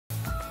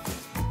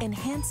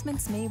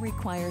Enhancements may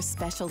require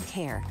special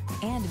care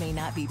and may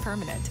not be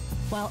permanent,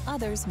 while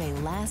others may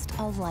last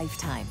a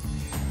lifetime.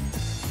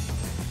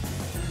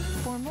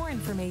 For more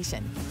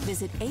information,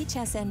 visit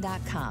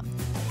hsn.com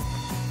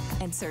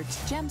and search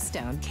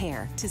Gemstone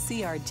Care to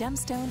see our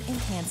Gemstone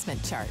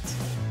Enhancement Chart.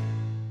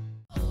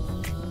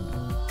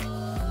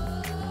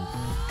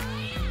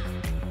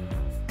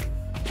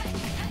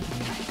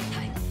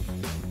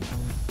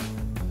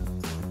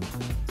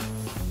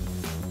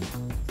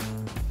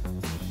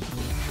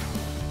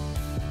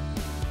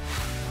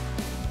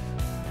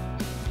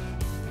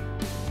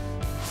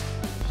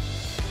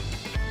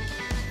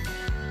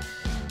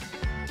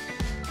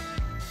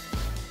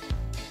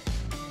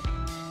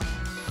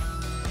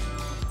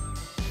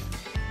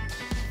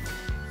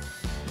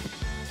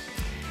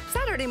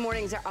 Saturday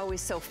mornings are always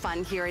so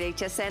fun here at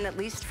HSN, at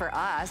least for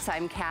us.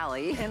 I'm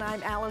Callie. And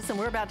I'm Alice, and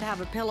we're about to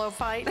have a pillow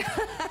fight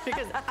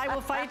because I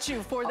will fight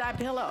you for that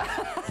pillow.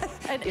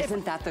 And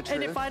Isn't that the truth?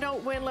 And if I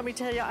don't win, let me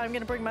tell you, I'm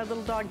going to bring my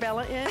little dog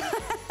Bella in.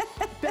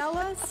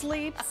 Bella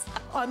sleeps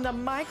on the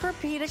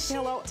micropedic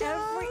pillow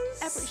every.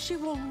 She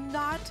will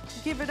not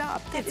give it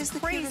up. It is the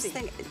cutest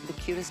thing, the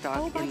cutest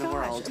dog in the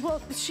world.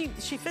 Well, she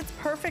fits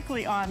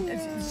perfectly on.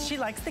 She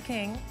likes the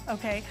king,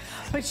 okay,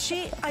 but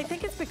I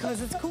think it's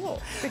because it's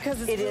cool,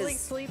 because it really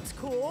sleeps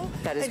cool.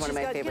 That is and one of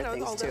my got, favorite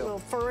things all too. That little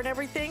fur and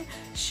everything.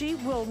 She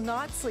will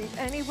not sleep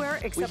anywhere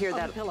except we hear on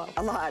that the pillow.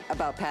 A lot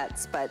about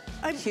pets, but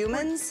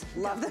humans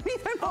love them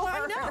even more.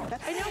 Oh,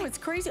 I know, it's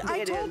crazy.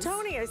 I told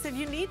Tony, I said,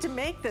 you need to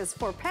make this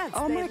for pets.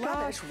 Oh my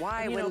gosh,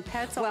 why? You know,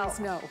 pets always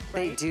know, right?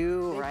 They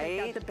do, right? They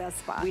got the best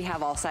spot. We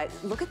have all sides.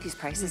 Look at these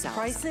prices,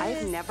 Alice.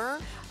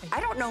 I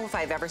don't know if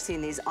I've ever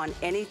seen these on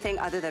anything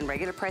other than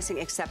regular pricing,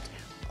 except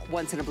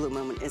once in a blue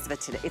moon if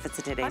it's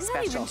a today's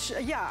special.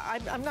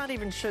 I'm not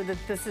even sure that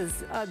this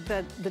is,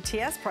 that the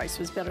TS price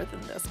was better than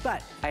this,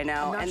 but I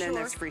know, and then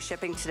there's free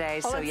shipping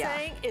today, all I'm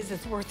saying is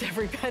it's worth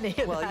every penny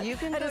of that. You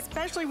can, and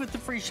especially with the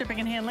free shipping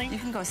and handling. You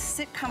can go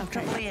sit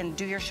comfortably and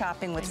do your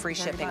shopping with free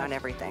shipping on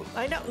everything.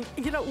 I know,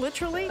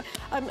 literally,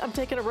 I'm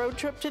taking a road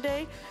trip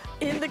today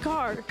in the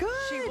car.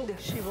 Good.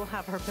 She will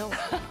have her pillow.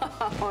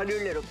 Oh,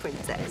 your little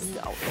princess.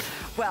 No.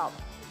 Well,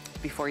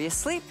 before you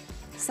sleep,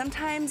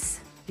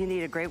 sometimes you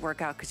need a great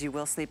workout because you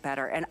will sleep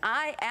better. And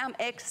I am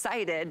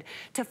excited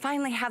to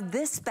finally have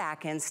this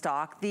back in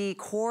stock, the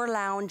Core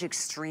Lounge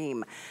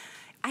Extreme.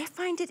 I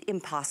find it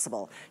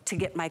impossible to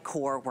get my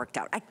core worked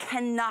out. I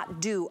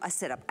cannot do a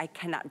sit-up. I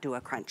cannot do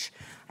a crunch.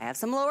 I have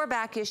some lower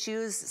back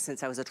issues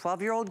since I was a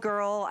 12-year-old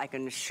girl. I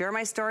can share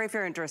my story if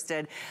you're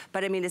interested,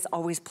 but I mean, it's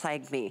always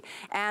plagued me.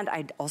 And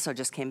I also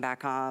just came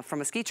back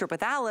from a ski trip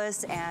with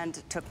Alice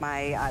and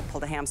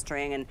pulled a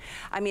hamstring. And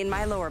I mean,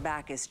 my lower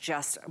back is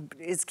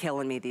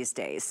killing me these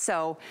days.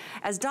 So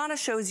as Donna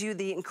shows you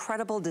the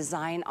incredible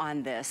design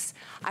on this,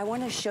 I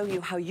wanna show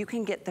you how you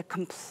can get the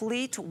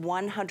complete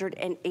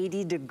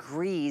 180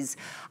 degrees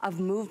of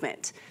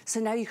movement. So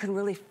now you can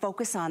really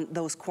focus on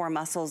those core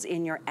muscles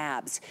in your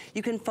abs.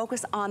 You can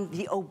focus on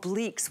the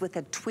obliques with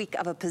a tweak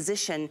of a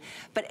position,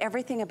 but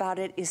everything about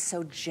it is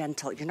so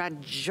gentle. You're not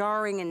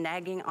jarring and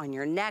nagging on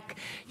your neck.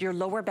 Your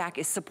lower back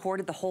is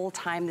supported the whole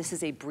time. This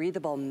is a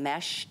breathable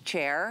mesh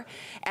chair,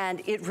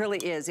 and it really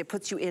is. It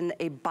puts you in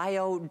a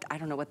I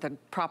don't know what the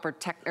proper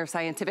or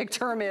scientific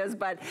term is,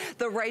 but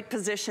the right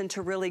position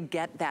to really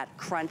get that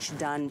crunch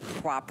done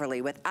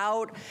properly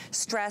without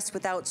stress,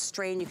 without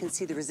strain. You can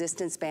see the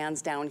resistance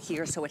bands down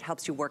here, so it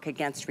helps you work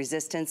against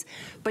resistance.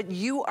 But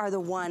you are the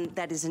one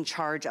that is in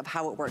charge of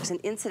how it works. And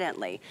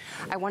incidentally,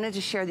 I wanted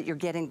to share that you're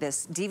getting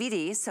this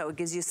DVD, so it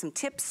gives you some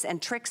tips and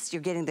tricks.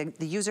 You're getting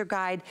the user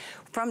guide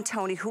from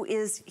Tony,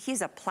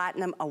 he's a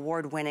platinum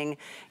award-winning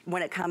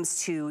when it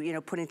comes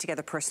to putting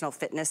together personal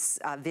fitness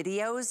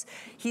videos.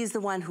 He's the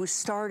one who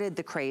started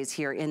the craze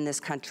here in this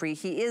country.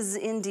 He is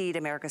indeed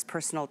America's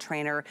personal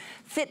trainer,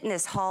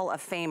 fitness Hall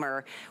of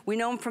Famer. We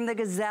know him from the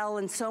Gazelle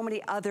and so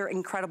many other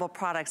incredible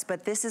products,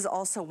 but this is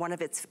also one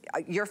of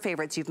your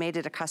favorites. You've made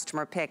it a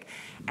customer pick,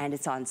 and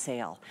it's on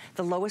sale.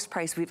 The lowest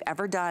price we've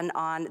ever done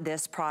on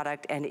this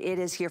product, and it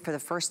is here for the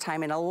first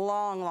time in a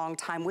long, long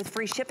time with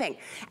free shipping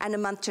and a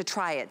month to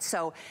try it.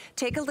 So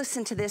take a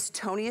listen to this.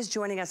 Tony is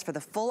joining us for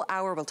the full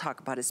hour. We'll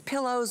talk about his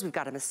pillows. We've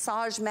got a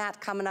massage mat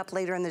coming up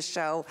later in the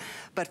show.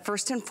 But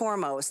first and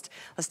foremost,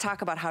 let's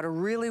talk about how to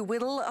really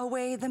whittle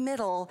away the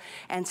middle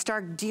and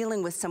start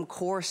dealing with some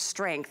core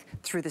strength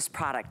through this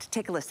product.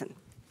 Take a listen.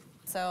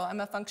 So I'm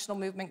a functional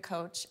movement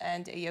coach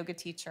and a yoga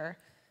teacher.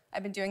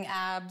 I've been doing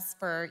abs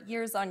for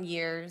years on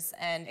years,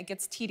 and it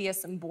gets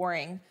tedious and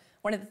boring.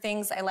 One of the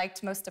things I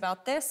liked most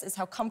about this is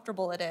how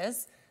comfortable it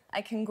is.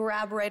 I can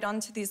grab right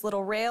onto these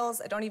little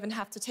rails. I don't even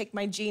have to take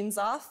my jeans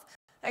off.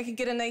 I can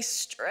get a nice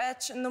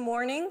stretch in the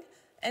morning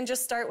and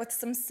just start with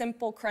some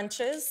simple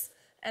crunches.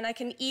 And I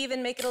can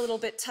even make it a little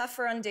bit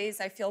tougher on days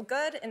I feel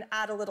good and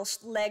add a little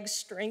leg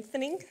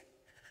strengthening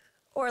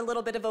or a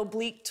little bit of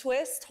oblique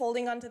twist,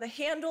 holding onto the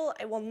handle.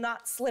 I will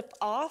not slip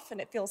off,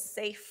 and it feels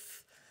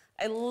safe.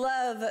 I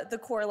love the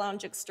Core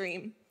Lounge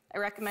Extreme. I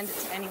recommend it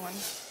to anyone.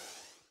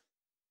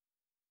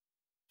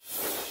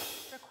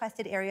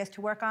 requested areas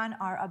to work on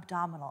are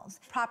abdominals.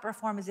 Proper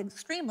form is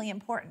extremely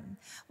important.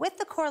 With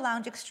the Core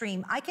Lounge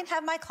Extreme, I can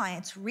have my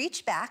clients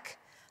reach back,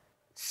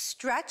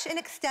 stretch and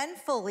extend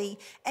fully,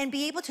 and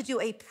be able to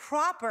do a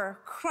proper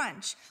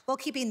crunch while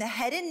keeping the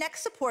head and neck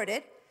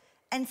supported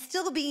and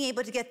still being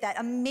able to get that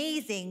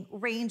amazing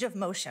range of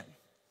motion.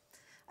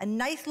 A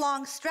nice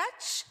long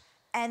stretch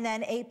and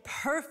then a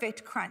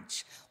perfect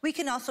crunch. We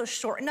can also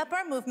shorten up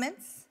our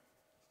movements,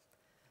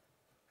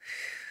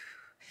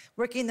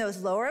 working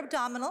those lower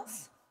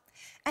abdominals.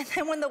 And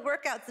then when the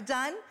workout's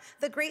done,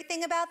 the great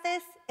thing about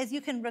this is you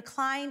can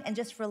recline and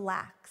just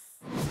relax.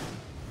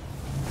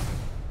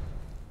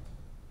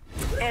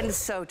 And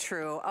so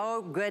true.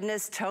 Oh,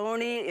 goodness,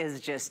 Tony is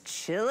just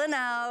chilling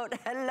out.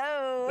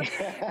 Hello.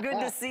 Good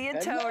to see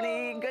you,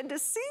 Tony. Good to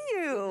see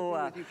you.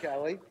 Good to be with you,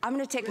 Callie. I'm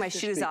going to take my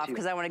shoes off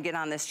because I want to get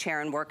on this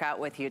chair and work out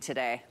with you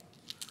today.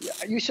 Yeah,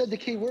 you said the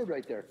key word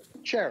right there,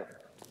 chair.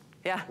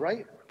 Yeah.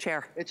 Right?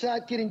 Chair. It's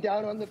not getting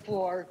down on the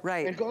floor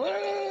and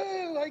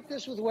going like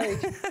this with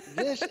weights.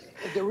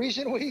 The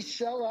reason we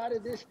sell out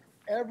of this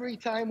every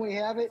time we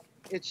have it,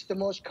 it's the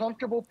most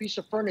comfortable piece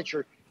of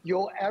furniture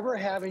you'll ever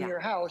have in your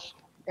house.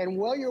 And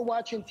while you're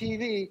watching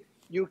TV,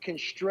 you can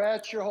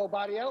stretch your whole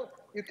body out.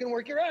 You can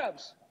work your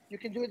abs. You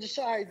can do it to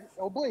side,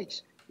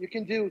 obliques. You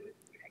can do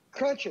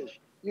crunches.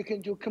 You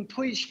can do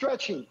complete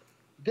stretching.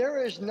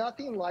 There is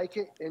nothing like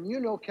it. And you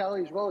know,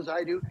 Callie, as well as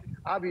I do,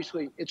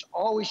 obviously, it's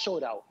always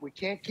sold out. We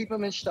can't keep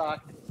them in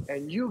stock.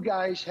 And you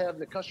guys have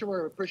the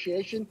customer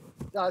appreciation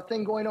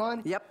thing going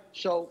on. Yep.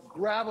 So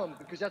grab them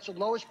because that's the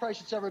lowest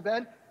price it's ever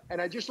been. And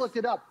I just looked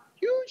it up.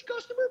 Huge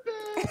customer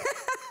pick.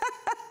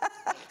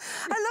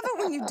 I love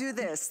it when you do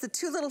this. The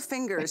two little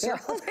fingers. You're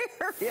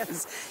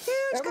hilarious.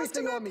 Huge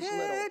everything on me's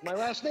little. My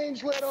last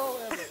name's little,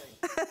 everything.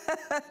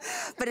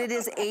 But it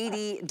is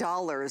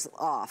 $80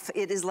 off.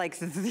 It is like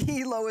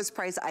the lowest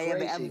price I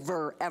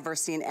have ever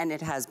seen, and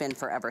it has been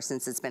forever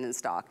since it's been in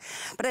stock.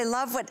 But I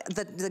love what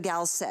the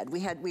gals said.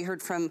 We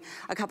heard from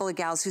a couple of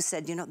gals who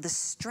said, you know, the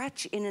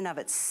stretch in and of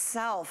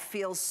itself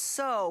feels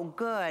so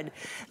good.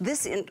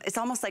 It's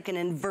almost like an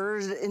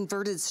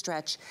inverted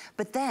stretch,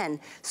 but then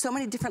so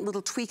many different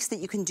little tweaks that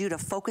you can do to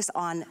focus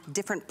on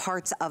different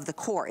parts of the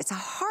core. It's a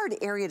hard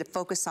area to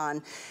focus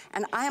on,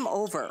 and I am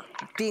over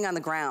being on the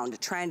ground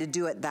trying to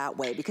do it that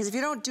way, because if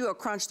you don't do a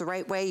crunch the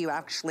right way, you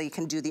actually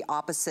can do the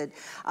opposite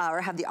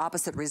or have the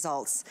opposite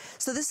results.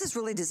 So this is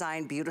really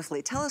designed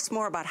beautifully. Tell us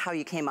more about how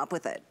you came up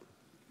with it.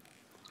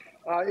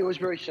 It was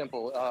very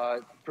simple.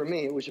 For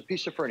me, it was a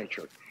piece of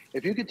furniture.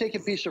 If you could take a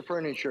piece of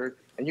furniture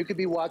and you could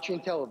be watching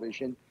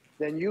television,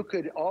 then you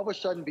could all of a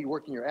sudden be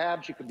working your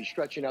abs, you could be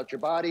stretching out your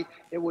body.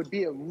 It would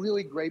be a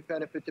really great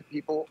benefit to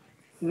people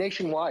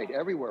nationwide,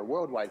 everywhere,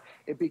 worldwide.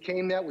 It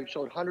became that. We've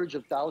sold hundreds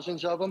of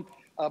thousands of them.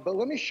 But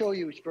let me show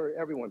you for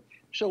everyone.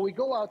 So we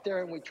go out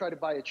there and we try to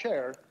buy a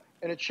chair,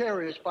 and a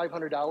chair is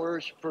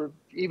 $500 for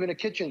even a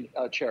kitchen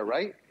chair,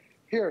 right?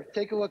 Here,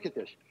 take a look at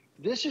this.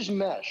 This is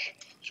mesh.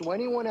 So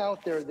anyone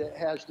out there that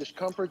has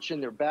discomforts in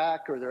their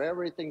back or their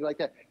everything like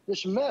that,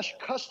 this mesh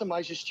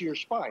customizes to your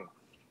spine.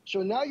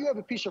 So now you have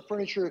a piece of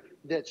furniture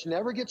that's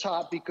never gets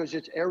hot because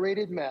it's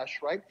aerated mesh,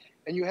 right?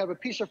 And you have a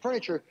piece of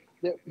furniture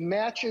that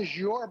matches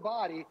your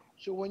body.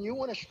 So when you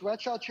want to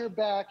stretch out your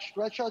back,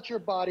 stretch out your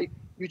body,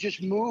 you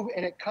just move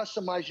and it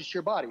customizes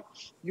your body.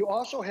 You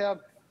also have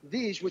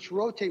these which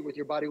rotate with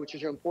your body, which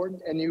is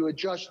important, and you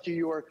adjust to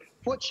your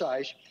foot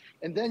size.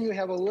 And then you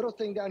have a little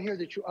thing down here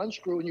that you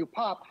unscrew and you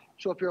pop.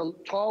 So if you're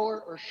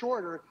taller or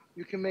shorter,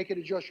 you can make it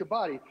adjust your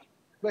body.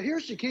 But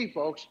here's the key,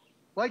 folks.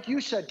 Like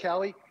you said,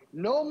 Callie,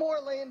 no more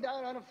laying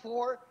down on the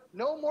floor.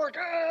 No more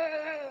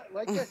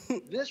like this.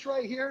 This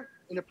right here,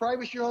 in the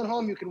privacy of your own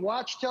home, you can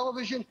watch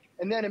television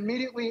and then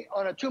immediately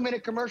on a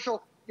 2-minute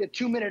commercial, get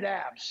 2-minute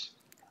abs.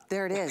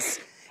 There it is.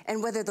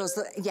 And whether those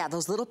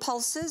little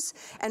pulses,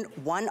 and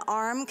one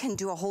arm can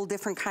do a whole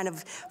different kind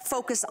of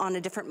focus on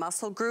a different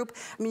muscle group.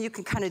 I mean, you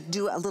can kind of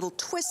do a little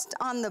twist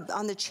on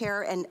the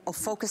chair and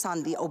focus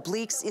on the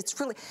obliques. It's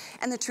really,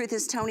 and the truth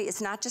is, Tony,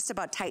 it's not just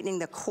about tightening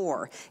the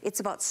core. It's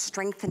about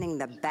strengthening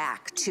the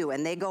back too,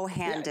 and they go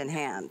hand in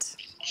hand.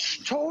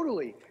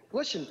 Totally.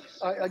 Listen,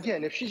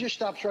 again, if she just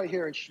stops right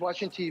here and she's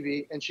watching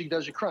TV and she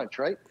does a crunch,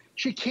 right?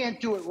 She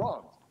can't do it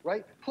wrong.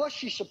 Right? Plus,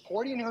 she's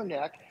supporting her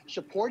neck,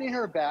 supporting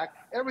her back,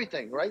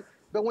 everything, right?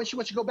 But when she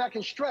wants to go back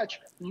and stretch,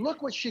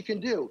 look what she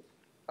can do.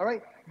 All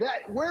right?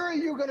 Where are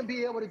you going to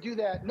be able to do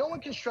that? No one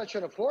can stretch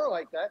on the floor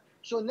like that.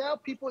 So now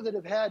people that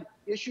have had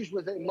issues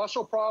with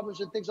muscle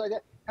problems and things like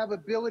that have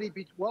ability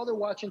while they're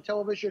watching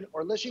television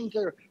or listening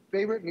to their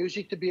favorite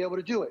music to be able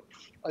to do it.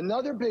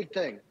 Another big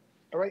thing,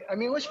 all right? I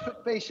mean, let's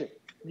face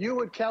it. You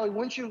and Callie,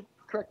 wouldn't you,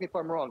 correct me if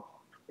I'm wrong,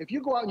 if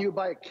you go out and you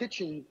buy a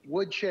kitchen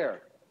wood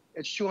chair,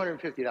 it's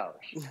 $250,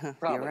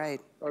 probably. You're right.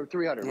 Or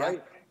 $300,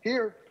 right?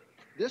 Here,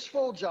 this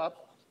folds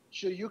up,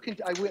 so you can,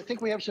 I think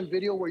we have some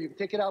video where you can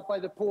take it out by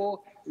the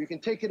pool, or you can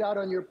take it out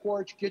on your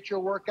porch, get your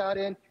workout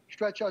in,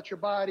 stretch out your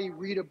body,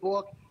 read a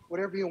book,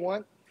 whatever you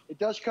want. It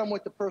does come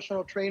with the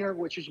personal trainer,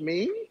 which is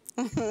me,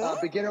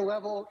 beginner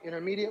level,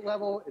 intermediate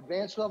level,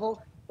 advanced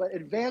level, but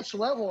advanced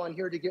level on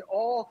here to get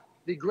all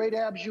the great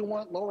abs you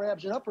want, lower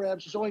abs and upper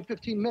abs, is only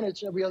 15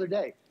 minutes every other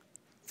day.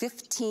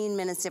 15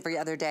 minutes every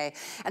other day.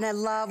 And I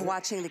love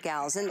watching the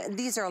gals. And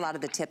these are a lot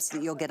of the tips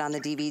that you'll get on the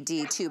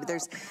DVD too. But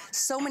there's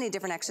so many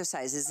different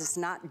exercises. It's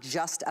not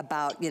just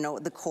about, you know,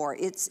 the core.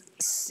 It's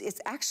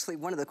actually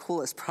one of the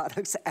coolest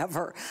products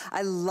ever.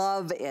 I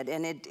love it.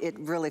 And it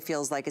really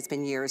feels like it's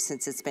been years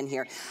since it's been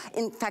here.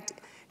 In fact,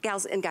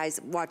 gals and guys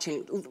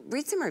watching,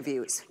 read some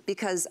reviews,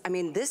 because I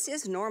mean, this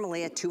is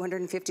normally a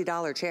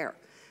 $250 chair.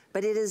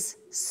 But it is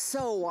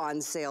so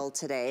on sale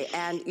today,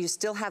 and you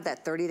still have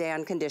that 30-day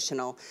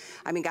unconditional.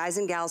 I mean, guys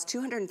and gals,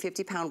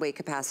 250-pound weight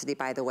capacity,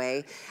 by the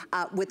way.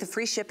 With the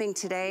free shipping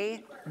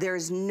today,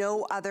 there's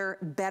no other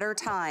better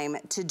time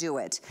to do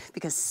it,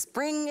 because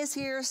spring is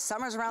here,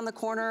 summer's around the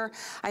corner.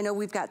 I know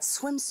we've got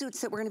swimsuits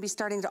that we're gonna be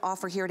starting to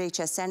offer here at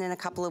HSN in a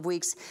couple of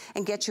weeks,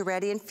 and get you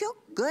ready and feel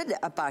good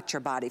about your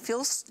body.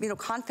 Feel, you know,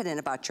 confident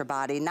about your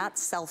body, not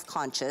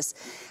self-conscious.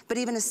 But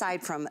even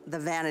aside from the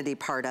vanity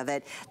part of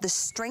it, the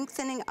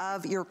strengthening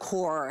of your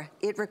core,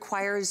 it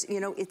requires, you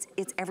know, it's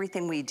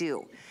everything we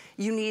do.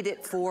 You need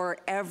it for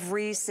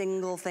every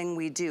single thing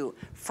we do,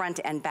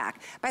 front and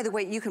back. By the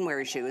way, you can wear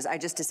your shoes. I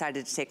just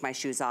decided to take my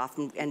shoes off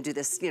and do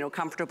this, you know,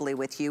 comfortably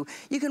with you.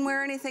 You can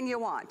wear anything you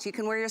want. You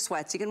can wear your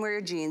sweats, you can wear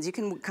your jeans, you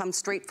can come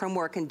straight from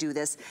work and do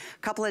this a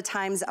couple of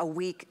times a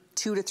week,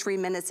 2 to 3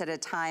 minutes at a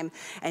time,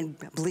 and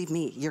believe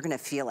me, you're gonna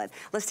feel it.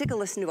 Let's take a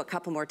listen to a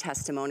couple more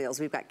testimonials.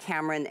 We've got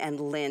Cameron and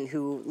Lynn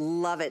who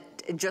love it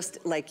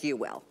just like you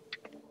will.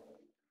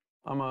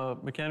 I'm a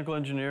mechanical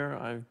engineer.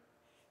 I'm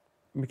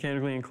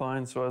mechanically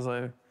inclined, so as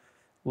I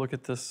look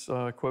at this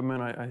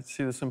equipment, I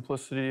see the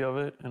simplicity of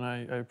it, and I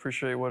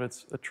appreciate what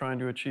it's trying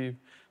to achieve.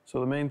 So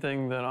the main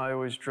thing that I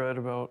always dread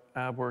about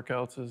ab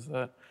workouts is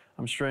that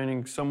I'm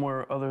straining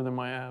somewhere other than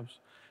my abs,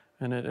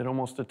 and it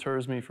almost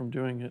deters me from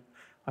doing it.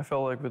 I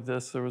felt like with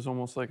this, there was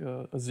almost like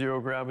a zero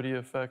gravity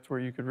effect where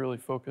you could really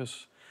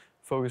focus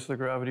the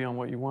gravity on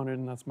what you wanted,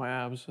 and that's my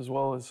abs, as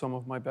well as some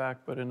of my back,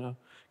 but in a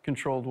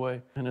controlled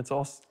way. And it's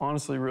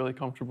honestly really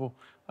comfortable.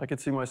 I could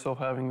see myself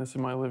having this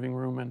in my living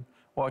room and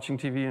watching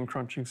TV and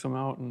crunching some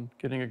out and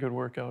getting a good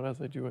workout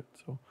as I do it.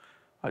 So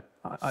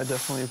I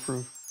definitely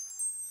approve.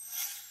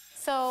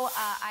 So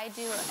I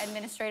do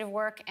administrative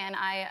work, and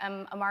I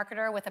am a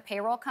marketer with a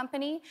payroll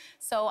company.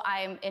 So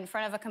I'm in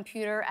front of a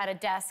computer at a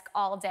desk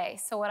all day.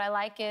 So what I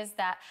like is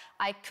that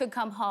I could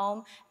come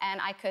home and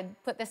I could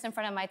put this in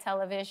front of my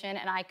television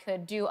and I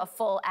could do a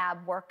full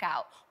ab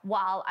workout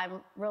while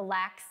I'm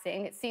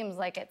relaxing. It seems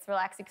like it's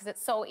relaxing because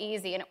it's so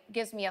easy and it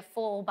gives me a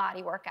full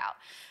body workout.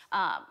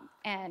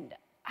 And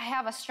I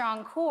have a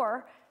strong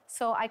core,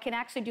 so I can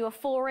actually do a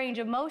full range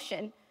of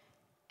motion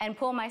and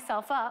pull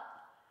myself up.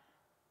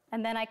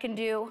 And then I can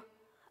do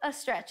a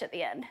stretch at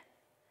the end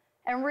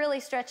and really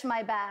stretch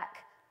my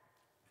back.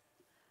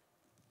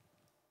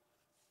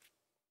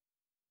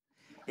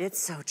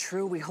 It's so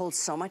true. We hold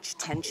so much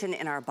tension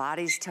in our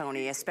bodies,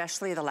 Tony,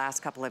 especially the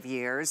last couple of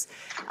years.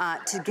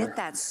 To get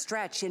that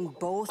stretch in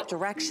both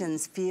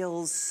directions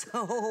feels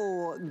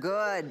so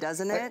good,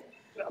 doesn't it?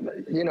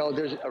 You know,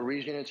 there's a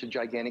reason it's a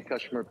gigantic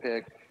customer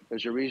pick.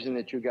 There's a reason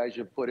that you guys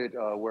have put it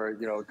where,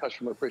 you know,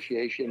 customer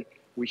appreciation.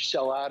 We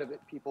sell out of it.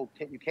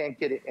 You can't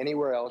get it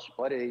anywhere else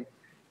but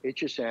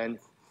HSN.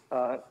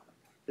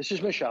 This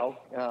is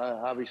Michelle,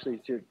 obviously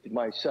to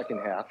my second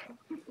half,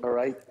 all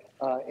right?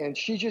 And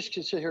she just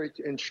can sit here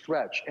and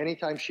stretch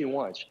anytime she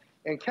wants.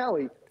 And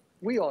Callie,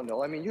 we all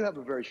know, I mean, you have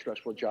a very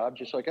stressful job,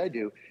 just like I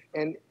do.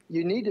 And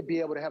you need to be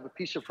able to have a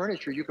piece of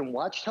furniture you can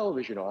watch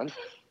television on.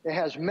 It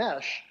has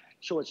mesh,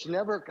 so it's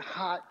never a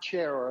hot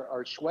chair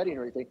or sweating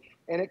or anything.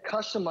 And it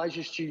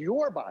customizes to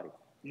your body,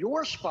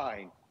 your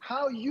spine,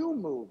 how you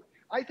move.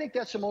 I think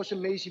that's the most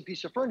amazing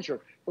piece of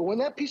furniture. But when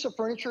that piece of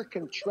furniture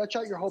can stretch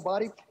out your whole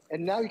body,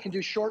 and now you can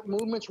do short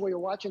movements while you're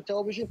watching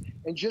television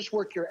and just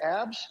work your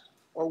abs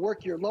or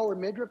work your lower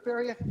midriff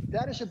area,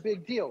 that is a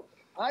big deal.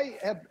 I'm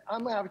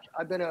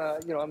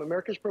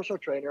America's personal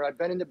trainer. I've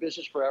been in the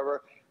business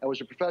forever. I was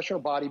a professional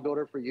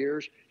bodybuilder for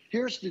years.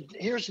 Here's the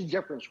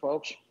difference,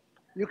 folks.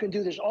 You can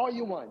do this all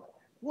you want.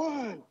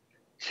 1,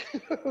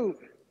 2,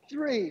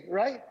 3,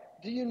 right?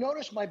 Do you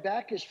notice my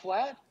back is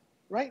flat,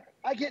 right?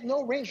 I get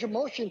no range of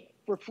motion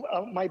for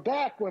my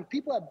back. When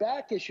people have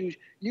back issues,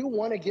 you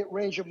want to get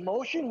range of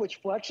motion,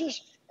 which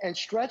flexes and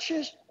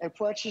stretches and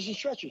flexes and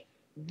stretches.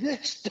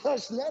 This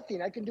does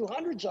nothing. I can do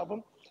hundreds of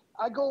them.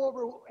 I go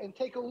over and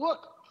take a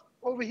look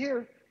over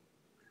here.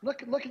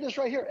 Look at this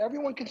right here.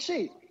 Everyone can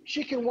see.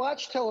 She can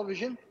watch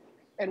television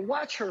and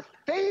watch her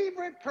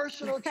favorite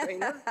personal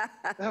trainer,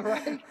 all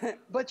right?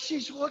 But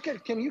she's looking.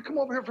 Can you come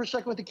over here for a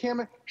second with the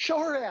camera? Show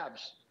her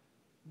abs.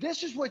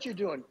 This is what you're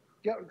doing.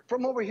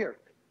 From over here.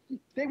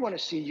 They want to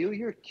see you.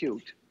 You're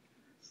cute.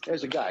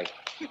 There's a guy.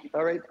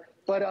 All right.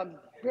 But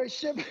very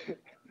simple.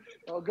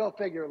 Oh, go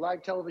figure.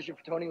 Live television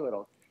for Tony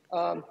Little.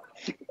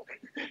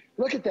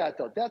 Look at that,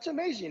 though. That's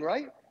amazing,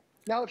 right?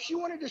 Now, if she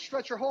wanted to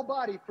stretch her whole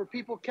body for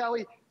people,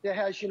 Callie, that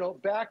has, you know,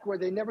 back where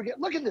they never get.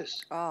 Look at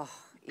this. Oh,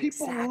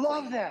 people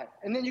love that.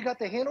 And then you got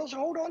the handles to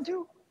hold on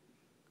to.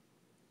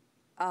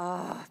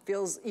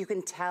 You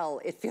can tell,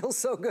 it feels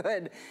so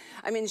good.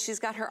 I mean, she's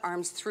got her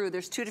arms through.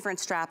 There's two different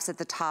straps at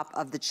the top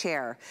of the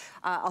chair.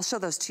 I'll show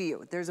those to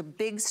you. There's a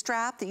big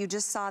strap that you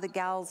just saw the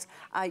gals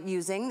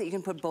using that you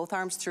can put both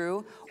arms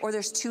through, or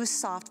there's two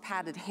soft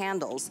padded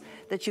handles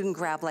that you can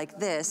grab like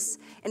this.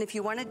 And if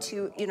you wanted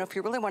to, you know, if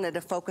you really wanted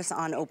to focus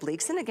on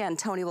obliques, and again,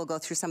 Tony will go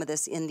through some of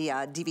this in the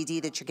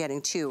DVD that you're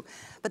getting too,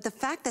 but the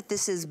fact that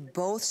this is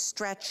both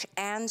stretch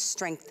and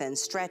strengthen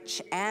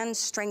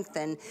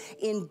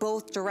in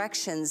both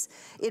directions,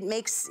 it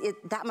makes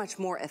it that much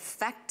more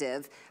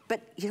effective,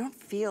 but you don't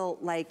feel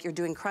like you're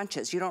doing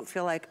crunches. You don't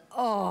feel like,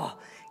 oh,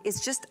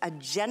 it's just a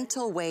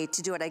gentle way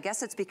to do it. I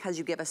guess it's because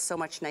you give us so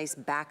much nice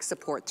back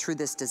support through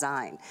this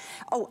design.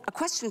 Oh, a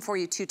question for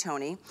you too,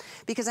 Tony,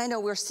 because I know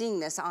we're seeing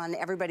this on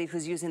everybody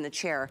who's using the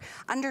chair.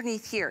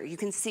 Underneath here, you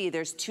can see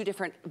there's two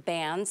different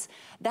bands.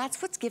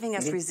 That's what's giving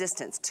us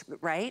resistance,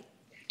 right?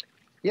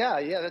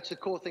 Yeah, that's the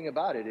cool thing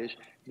about it is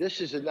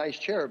this is a nice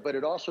chair, but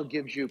it also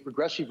gives you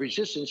progressive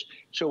resistance.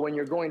 So when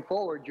you're going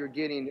forward, you're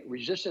getting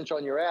resistance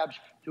on your abs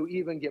to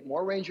even get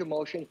more range of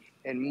motion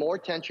and more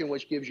tension,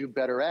 which gives you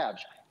better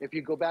abs. If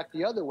you go back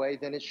the other way,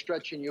 then it's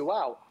stretching you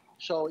out.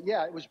 So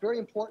yeah, it was very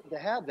important to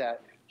have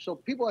that. So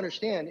people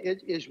understand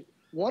it is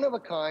one of a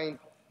kind.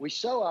 We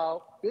sell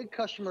out, big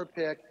customer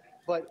pick.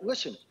 But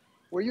listen,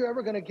 were you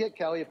ever going to get,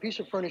 Callie, a piece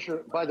of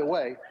furniture, by the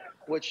way,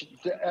 which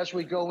as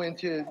we go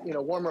into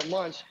warmer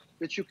months,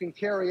 that you can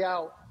carry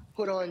out,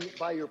 put on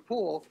by your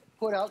pool,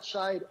 put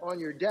outside on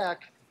your deck,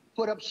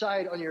 put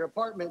upside on your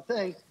apartment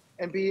thing,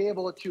 and be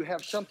able to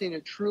have something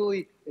that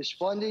truly is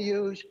fun to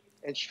use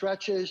and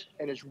stretches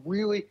and is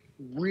really,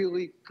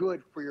 really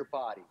good for your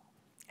body.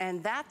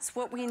 And that's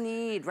what we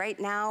need right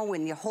now.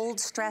 When you hold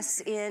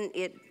stress in,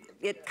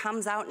 it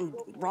comes out in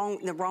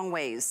the wrong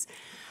ways.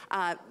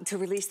 To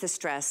release the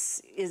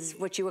stress is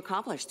what you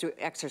accomplish through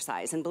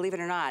exercise. And believe it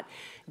or not,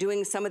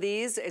 doing some of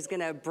these is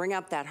gonna bring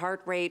up that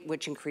heart rate,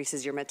 which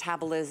increases your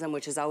metabolism,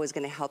 which is always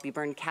gonna help you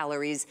burn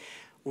calories.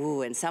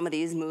 Ooh, and some of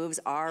these moves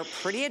are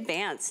pretty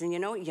advanced, and you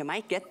know, you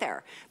might get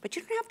there, but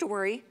you don't have to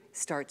worry.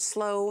 Start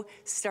slow,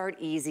 start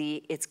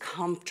easy, it's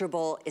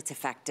comfortable, it's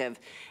effective.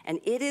 And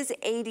it is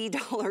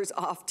 $80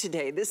 off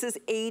today. This is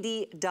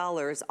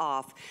 $80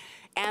 off.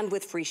 And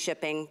with free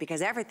shipping,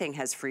 because everything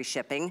has free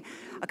shipping.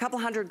 A couple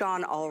hundred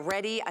gone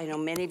already. I know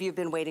many of you have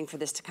been waiting for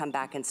this to come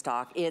back in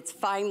stock. It's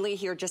finally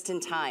here just in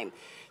time.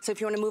 So if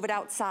you want to move it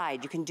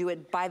outside, you can do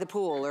it by the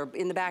pool or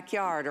in the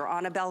backyard or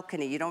on a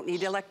balcony. You don't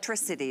need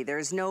electricity.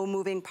 There's no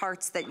moving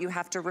parts that you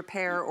have to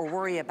repair or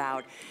worry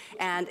about.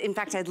 And in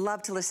fact, I'd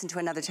love to listen to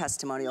another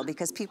testimonial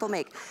because people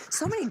make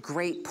so many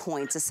great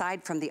points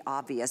aside from the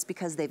obvious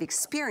because they've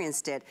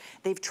experienced it,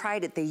 they've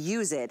tried it, they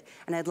use it,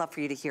 and I'd love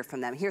for you to hear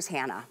from them. Here's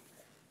Hannah.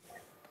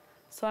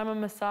 So I'm a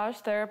massage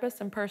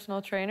therapist and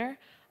personal trainer.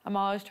 I'm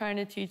always trying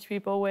to teach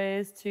people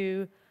ways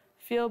to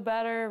feel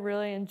better,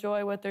 really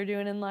enjoy what they're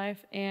doing in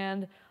life.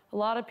 And a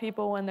lot of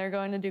people, when they're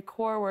going to do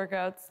core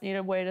workouts, need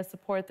a way to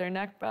support their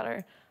neck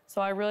better.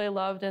 So I really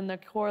loved in the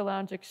Core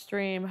Lounge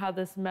Extreme how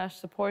this mesh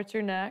supports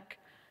your neck.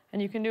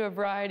 And you can do a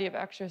variety of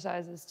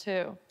exercises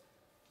too.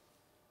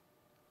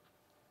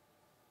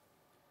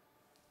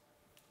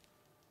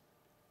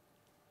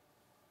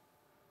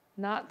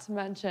 Not to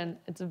mention,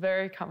 it's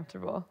very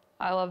comfortable.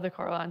 I love the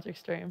Core Lounge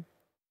Extreme.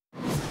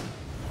 It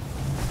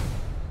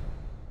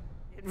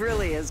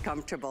really is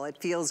comfortable.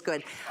 It feels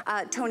good.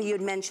 Tony, you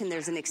had mentioned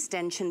there's an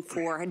extension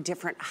for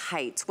different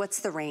heights. What's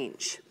the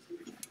range?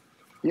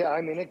 Yeah, I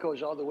mean, it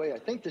goes all the way. I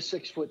think to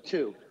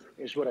 6'2"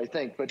 is what I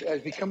think. But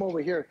as we come over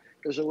here,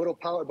 there's a little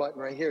power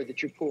button right here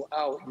that you pull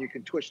out and you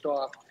can twist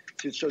off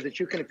so that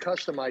you can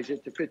customize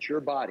it to fit your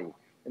body.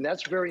 And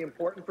that's very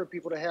important for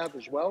people to have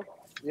as well.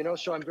 You know,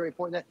 so I'm very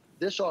important that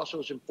this also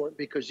is important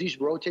because these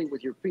rotate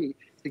with your feet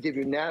to give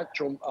you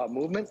natural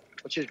movement,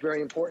 which is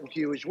very important to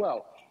you as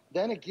well.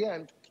 Then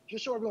again,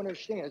 just so everyone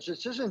understands,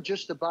 this isn't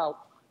just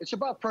about, it's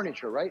about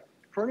furniture, right?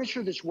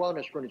 Furniture that's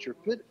wellness furniture,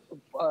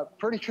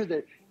 furniture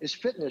that is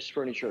fitness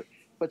furniture,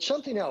 but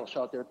something else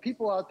out there.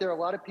 People out there, a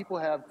lot of people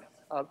have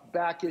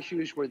back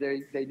issues where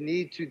they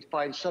need to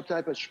find some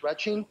type of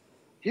stretching.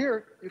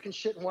 Here, you can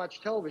sit and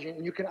watch television,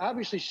 and you can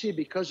obviously see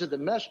because of the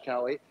mesh,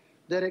 Callie,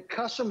 that it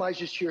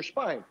customizes to your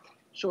spine.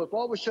 So if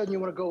all of a sudden you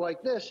want to go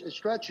like this, it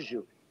stretches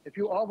you. If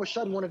you all of a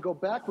sudden want to go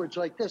backwards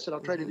like this, and I'll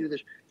try to do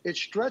this, it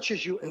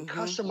stretches you and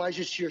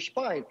customizes to your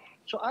spine.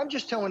 So I'm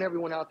just telling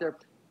everyone out there,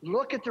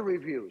 look at the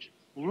reviews.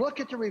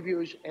 Look at the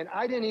reviews, and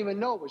I didn't even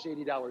know it was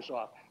 $80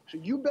 off. So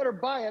you better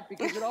buy it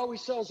because it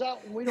always sells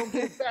out and we don't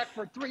get it back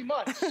for 3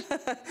 months.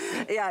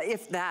 Yeah,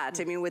 if that.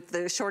 I mean, with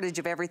the shortage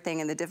of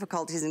everything and the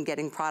difficulties in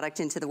getting product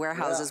into the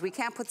warehouses, we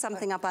can't put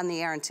something up on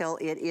the air until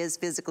it is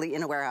physically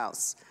in a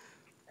warehouse.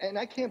 And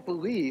I can't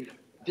believe,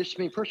 just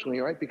me personally,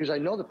 right? Because I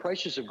know the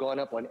prices have gone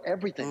up on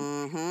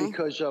everything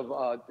because of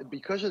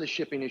the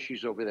shipping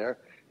issues over there.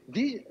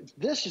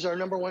 This is our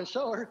 #1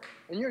 seller,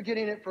 and you're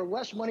getting it for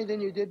less money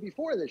than you did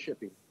before the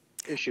shipping.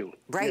 issue.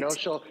 Right. You know,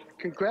 so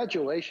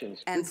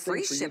congratulations. And Good thing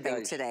free for you shipping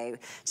guys. today.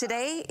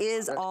 Today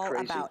is That's all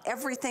crazy. about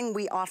everything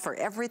we offer.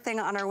 Everything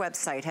on our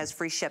website has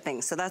free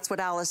shipping. So that's what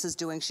Alice is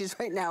doing. She's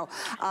right now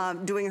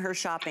doing her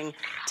shopping.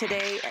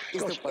 Today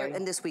is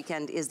and this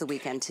weekend is the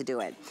weekend to do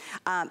it.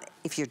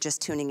 If you're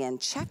just tuning in,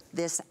 check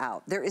this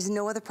out. There is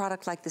no other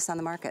product like this on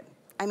the market.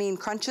 I mean,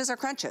 crunches are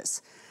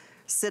crunches.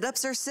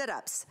 Sit-ups are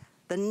sit-ups.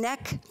 The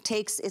neck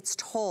takes its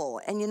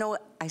toll. And you know,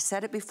 I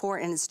said it before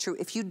and it's true.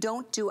 If you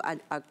don't do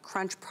a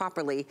crunch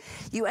properly,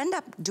 you end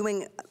up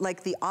doing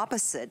like the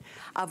opposite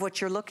of what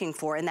you're looking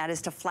for, and that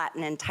is to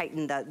flatten and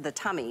tighten the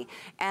tummy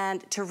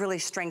and to really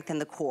strengthen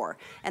the core.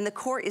 And the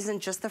core isn't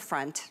just the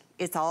front,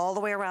 it's all the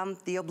way around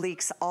the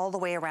obliques, all the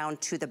way around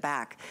to the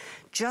back.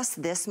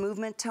 Just this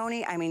movement,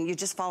 Tony, I mean, you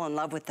just fall in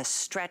love with the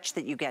stretch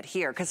that you get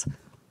here, because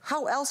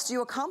how else do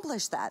you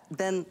accomplish that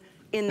than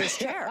in this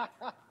chair?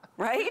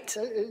 Right?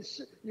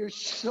 You're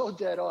so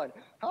dead on.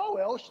 How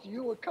else do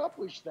you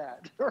accomplish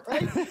that,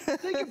 right?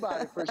 Think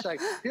about it for a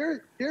second.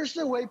 Here's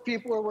the way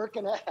people are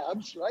working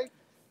abs, right?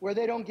 Where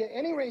they don't get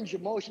any range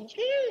of motion,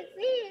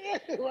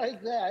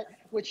 like that,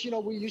 which, you know,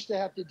 we used to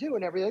have to do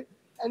and everything.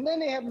 And then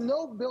they have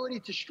no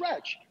ability to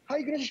stretch. How are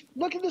you going to just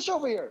look at this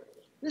over here?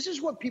 This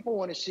is what people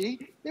want to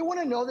see. They want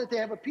to know that they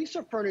have a piece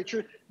of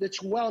furniture that's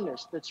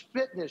wellness, that's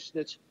fitness,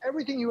 that's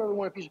everything you ever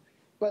want a piece of.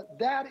 But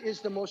that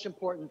is the most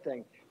important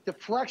thing. To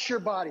flex your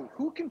body.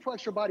 Who can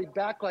flex your body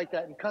back like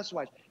that and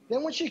customize?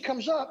 Then when she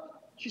comes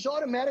up, she's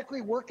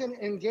automatically working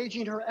and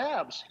engaging her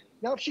abs.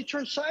 Now, if she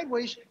turns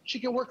sideways, she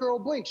can work her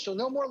obliques. So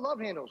no more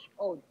love handles.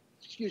 Oh,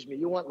 excuse me,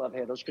 you want love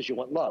handles because you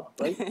want love,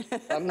 right?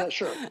 I'm not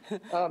sure.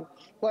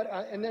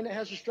 And then it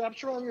has the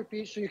straps around your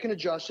feet so you can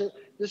adjust it.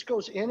 This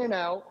goes in and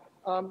out.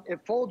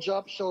 It folds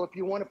up, so if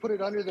you want to put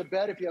it under the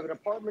bed, if you have an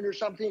apartment or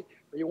something,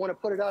 or you want to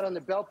put it out on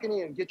the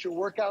balcony and get your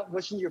workout and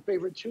listen to your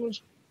favorite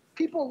tunes,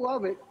 people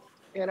love it.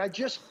 And I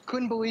just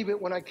couldn't believe it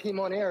when I came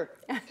on air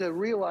to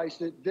realize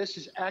that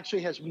this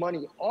actually has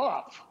money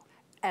off.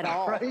 At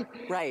all. Right?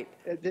 Right.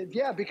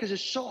 Yeah, because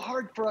it's so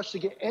hard for us to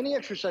get any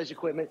exercise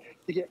equipment,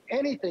 to get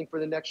anything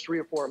for the next 3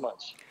 or 4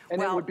 months.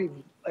 And it would be,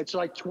 it's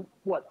like,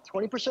 what,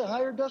 20%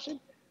 higher, Dustin?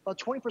 About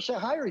 20%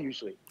 higher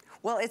usually.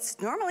 Well, it's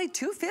normally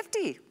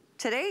 $250.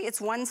 Today it's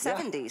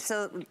 $170,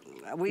 so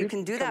we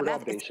can do that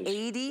math. It's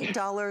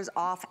 $80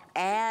 off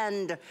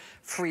and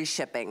free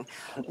shipping.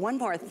 One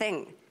more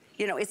thing.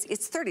 You know,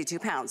 it's 32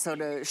 pounds, so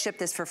to ship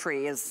this for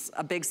free is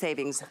a big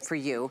savings for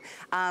you.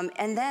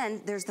 And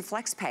then there's the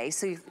flex pay,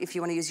 so if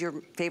you want to use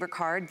your favorite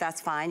card, that's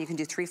fine. You can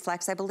do 3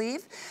 flex, I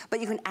believe, but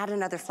you can add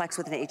another flex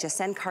with an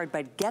HSN card,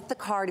 but get the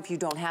card if you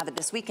don't have it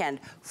this weekend.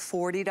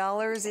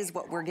 $40 is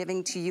what we're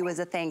giving to you as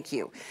a thank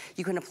you.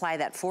 You can apply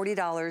that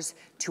 $40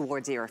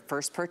 towards your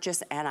first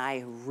purchase, and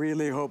I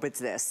really hope it's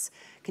this.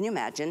 Can you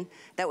imagine?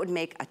 That would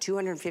make a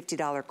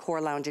 $250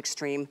 Core Lounge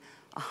Extreme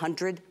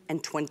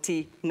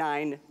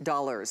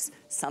 $129.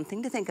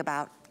 Something to think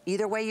about.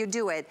 Either way you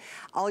do it,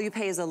 all you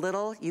pay is a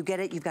little, you get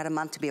it, you've got a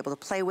month to be able to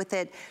play with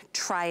it,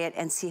 try it,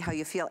 and see how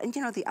you feel. And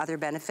you know the other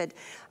benefit,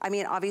 I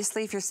mean,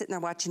 obviously if you're sitting there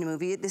watching a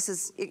movie, it's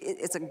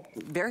a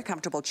very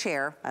comfortable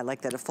chair. I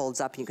like that it folds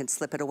up and you can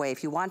slip it away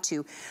if you want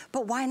to,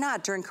 but why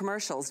not during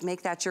commercials,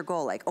 make that your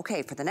goal. Like,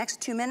 okay, for the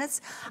next 2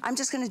 minutes, I'm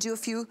just gonna do a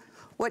few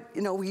what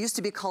used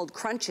to be called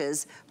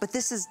crunches, but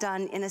this is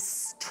done in a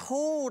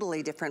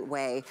totally different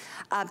way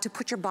to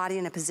put your body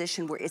in a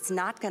position where it's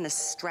not gonna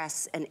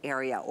stress an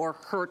area or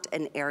hurt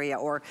an area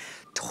or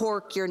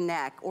torque your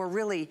neck or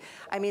really,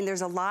 I mean,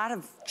 there's a lot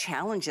of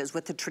challenges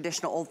with the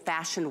traditional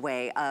old-fashioned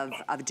way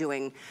of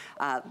doing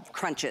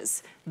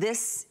crunches.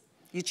 This,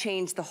 you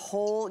change the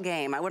whole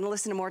game. I want to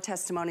listen to more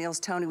testimonials,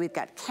 Tony. We've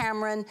got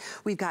Cameron,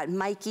 we've got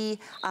Mikey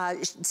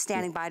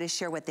standing by to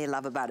share what they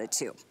love about it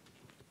too.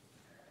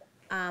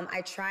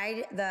 I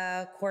tried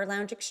the Core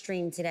Lounge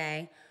Extreme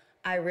today.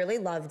 I really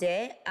loved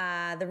it.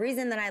 The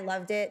reason that I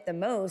loved it the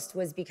most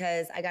was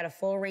because I got a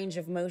full range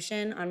of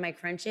motion on my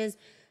crunches.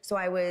 So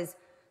I was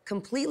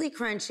completely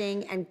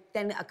crunching and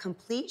then a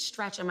complete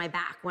stretch on my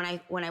back.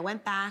 When I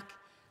went back,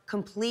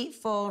 complete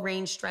full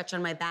range stretch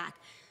on my back.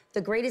 The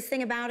greatest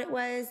thing about it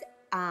was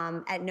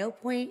at no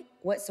point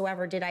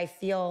whatsoever did I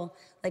feel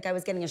like I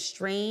was getting a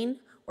strain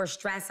or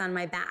stress on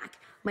my back.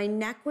 My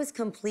neck was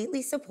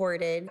completely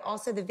supported.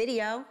 Also the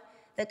video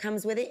that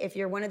comes with it, if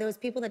you're one of those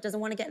people that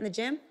doesn't want to get in the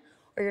gym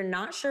or you're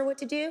not sure what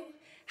to do,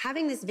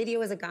 having this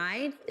video as a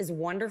guide is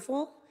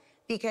wonderful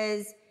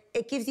because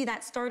it gives you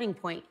that starting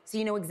point. So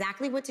you know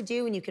exactly what to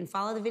do and you can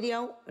follow the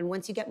video, and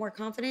once you get more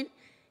confident,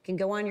 you can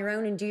go on your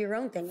own and do your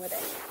own thing with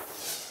it.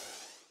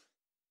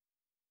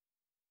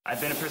 I've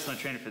been a personal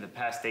trainer for the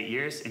past 8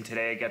 years, and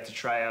today I got to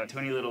try out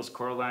Tony Little's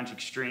Core Lounge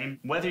Extreme.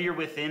 Whether you're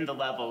within the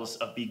levels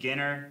of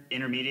beginner,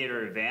 intermediate,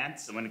 or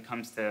advanced when it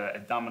comes to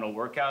abdominal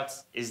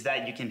workouts, is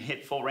that you can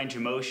hit full range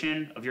of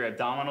motion of your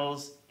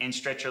abdominals and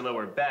stretch your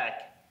lower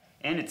back,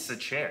 and it's a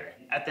chair.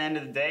 At the end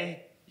of the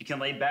day, you can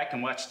lay back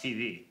and watch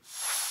TV.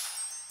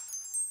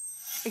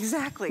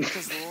 Exactly,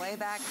 just lay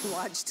back and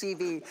watch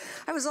TV.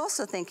 I was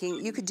also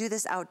thinking you could do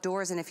this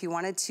outdoors, and if you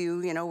wanted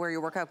to, you know, wear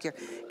your workout gear,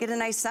 get a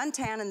nice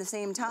suntan in the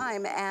same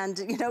time and,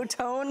 you know,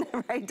 tone,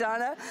 right,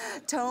 Donna?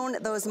 Tone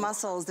those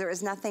muscles. There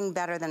is nothing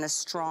better than a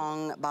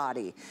strong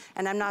body.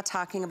 And I'm not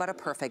talking about a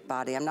perfect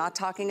body. I'm not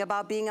talking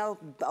about being a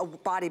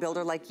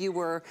bodybuilder like you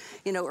were,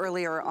 you know,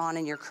 earlier on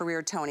in your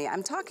career, Tony.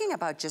 I'm talking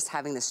about just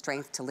having the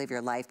strength to live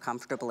your life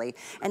comfortably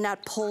and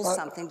not pull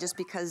something just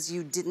because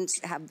you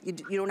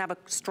don't have a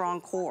strong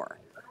core.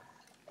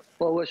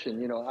 Well,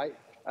 listen, you know,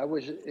 I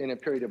was in a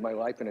period of my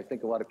life, and I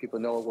think a lot of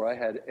people know it, where I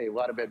had a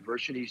lot of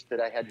adversities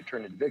that I had to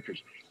turn into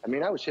victories. I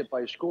mean, I was hit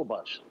by a school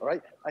bus, all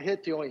right? I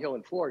hit the only hill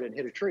in Florida and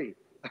hit a tree,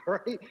 all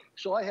right?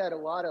 So I had a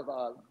lot of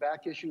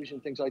back issues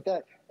and things like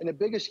that. And the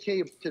biggest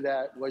key to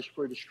that was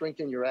to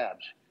strengthen your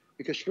abs,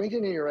 because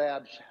strengthening your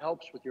abs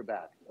helps with your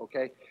back,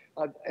 okay?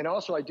 And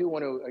also, I do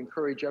want to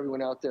encourage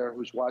everyone out there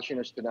who's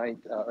watching us tonight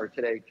or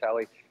today,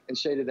 Callie, and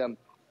say to them,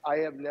 I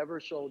have never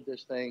sold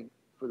this thing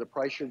for the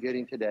price you're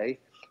getting today.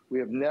 We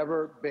have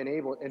never been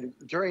able, and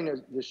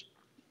during this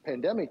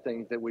pandemic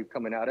thing that we've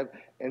coming out of,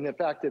 and the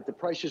fact that the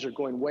prices are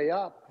going way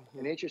up,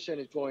 and HSN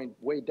is going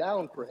way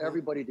down for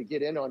everybody to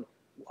get in on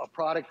a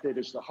product that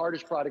is the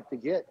hardest product to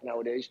get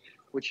nowadays,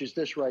 which is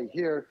this right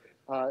here.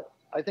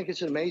 I think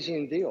it's an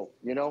amazing deal,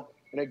 you know?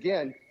 And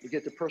again, you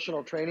get the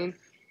personal training.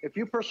 If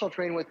you personal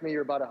train with me,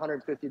 you're about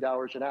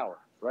 $150 an hour,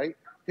 right?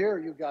 Here,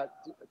 you've got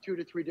 2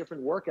 to 3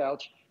 different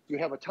workouts. You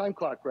have a time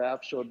clock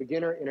graph, so a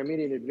beginner,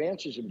 intermediate,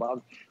 advanced is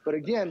involved. But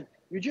again,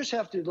 you just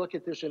have to look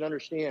at this and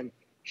understand,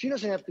 she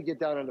doesn't have to get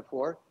down on the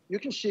floor. You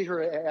can see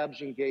her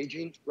abs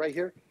engaging right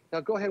here. Now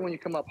go ahead when you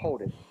come up,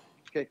 hold it.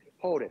 Okay,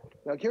 hold it.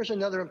 Now here's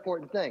another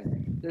important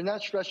thing. They're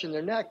not stretching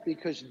their neck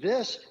because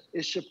this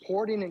is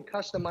supporting and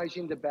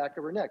customizing the back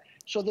of her neck.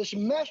 So this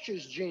mesh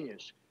is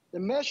genius. The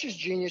mesh is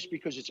genius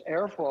because it's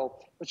airflow.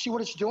 But see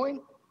what it's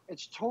doing?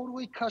 It's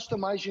totally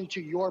customizing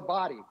to your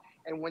body.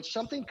 And when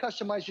something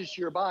customizes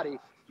to your body,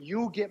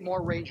 you get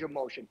more range of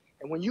motion.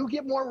 And when you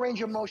get more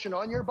range of motion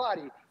on your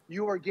body,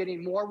 you are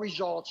getting more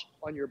results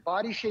on your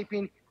body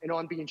shaping and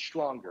on being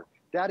stronger.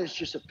 That is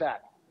just a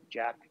fact,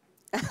 Jack.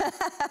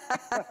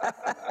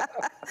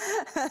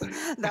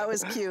 That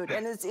was cute,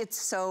 and it's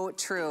so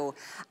true.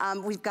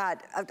 We've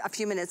got a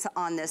few minutes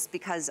on this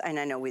because, and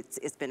I know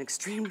it's been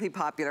extremely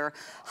popular.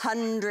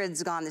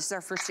 Hundreds gone. This is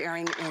our first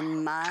airing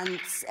in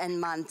months and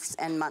months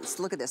and months.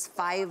 Look at this,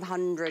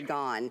 500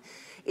 gone.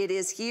 It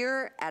is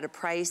here at a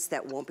price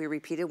that won't be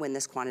repeated when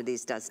this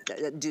quantities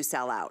do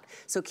sell out.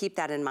 So keep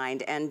that in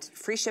mind. And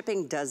free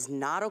shipping does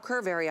not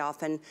occur very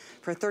often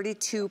for a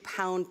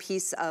 32-pound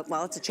piece of,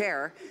 well, it's a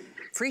chair.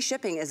 Free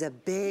shipping is a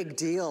big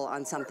deal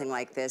on something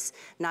like this,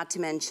 not to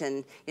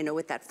mention, you know,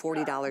 with that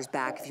 $40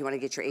 back, if you want to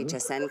get your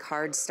HSN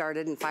card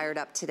started and fired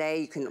up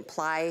today, you can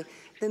apply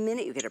the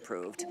minute you get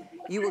approved.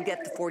 You will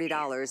get the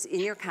 $40 in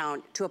your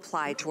account to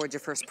apply towards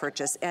your first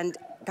purchase. And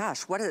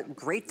gosh, what a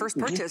great first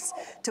purchase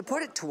to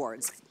put it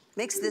towards.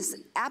 Makes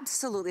this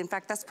absolutely, in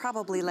fact, that's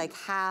probably like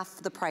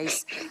half the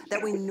price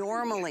that we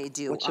normally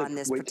do on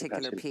this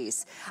particular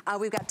piece.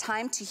 We've got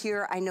time to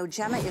hear, I know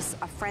Gemma is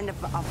a friend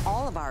of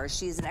all of ours.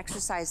 She's an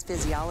exercise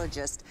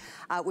physiologist,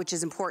 which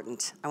is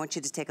important. I want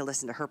you to take a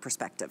listen to her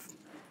perspective.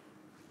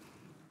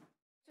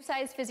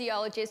 Exercise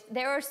physiologist,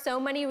 there are so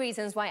many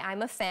reasons why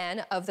I'm a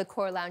fan of the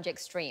Core Lounge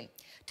Extreme.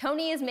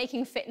 Tony is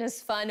making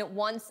fitness fun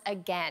once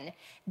again.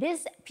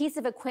 This piece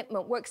of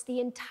equipment works the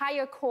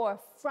entire core,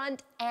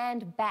 front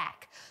and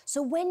back.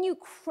 So when you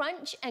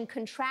crunch and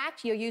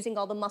contract, you're using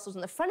all the muscles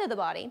in the front of the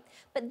body,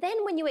 but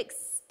then when you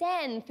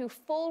extend through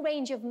full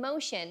range of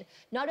motion,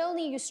 not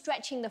only are you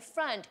stretching the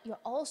front, you're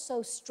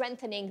also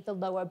strengthening the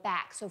lower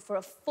back. So for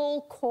a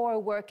full core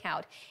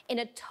workout in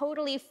a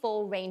totally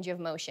full range of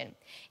motion.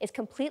 It's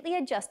completely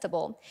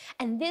adjustable,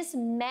 and this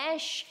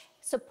mesh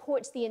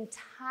supports the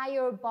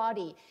entire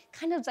body,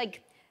 kind of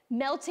like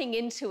melting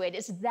into it.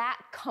 It's that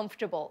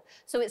comfortable.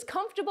 So it's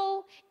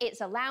comfortable,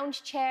 it's a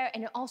lounge chair,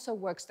 and it also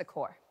works the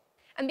core.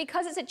 And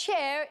because it's a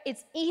chair,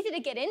 it's easy to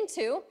get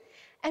into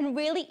and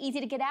really easy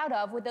to get out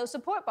of with those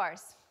support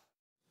bars.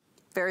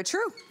 Very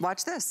true.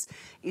 Watch this.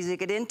 Easy to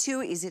get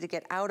into, easy to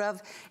get out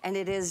of, and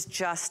it is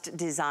just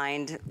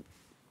designed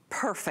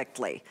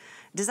perfectly.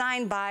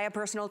 Designed by a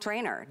personal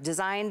trainer,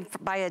 designed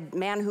by a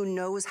man who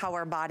knows how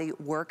our body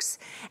works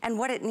and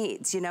what it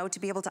needs, you know, to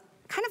be able to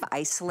kind of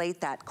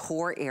isolate that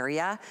core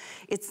area.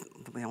 It's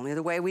the only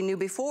other way we knew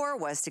before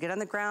was to get on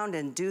the ground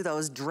and do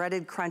those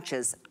dreaded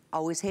crunches.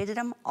 Always hated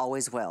them,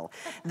 always will.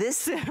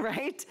 This,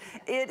 right?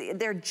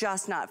 They're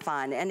just not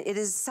fun. And it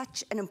is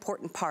such an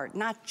important part,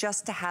 not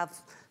just to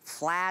have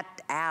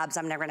flat abs.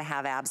 I'm never gonna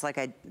have abs like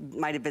I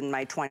might have been in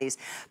my 20s,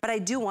 but I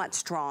do want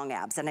strong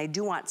abs and I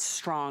do want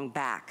strong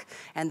back,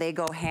 and they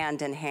go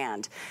hand in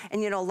hand.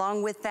 And you know,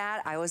 along with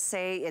that, I always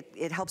say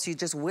it helps you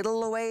just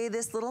whittle away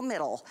this little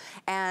middle.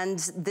 And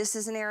this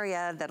is an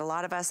area that a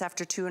lot of us,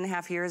 after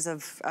 2.5 years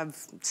of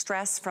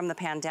stress from the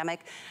pandemic,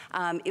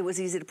 it was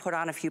easy to put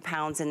on a few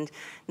pounds and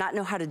not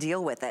know how to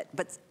deal with it.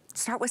 But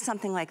start with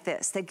something like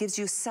this that gives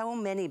you so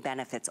many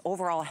benefits,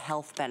 overall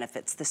health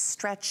benefits, the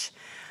stretch,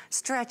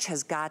 Stretch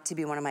has got to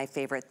be one of my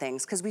favorite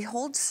things because we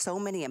hold so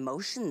many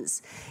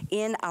emotions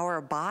in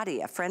our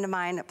body. A friend of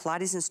mine, a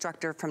Pilates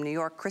instructor from New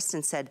York,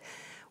 Kristen, said,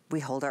 we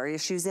hold our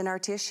issues in our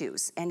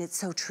tissues. And it's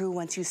so true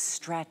once you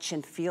stretch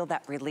and feel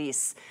that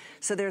release.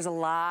 So there's a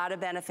lot of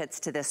benefits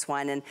to this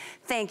one. And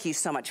thank you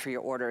so much for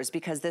your orders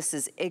because this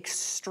is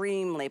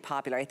extremely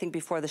popular. I think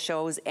before the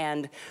shows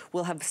end,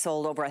 we'll have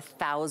sold over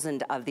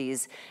 1,000 of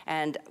these.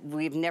 And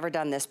we've never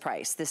done this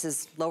price. This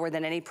is lower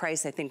than any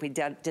price. I think we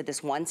did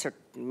this once or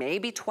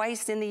maybe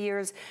twice in the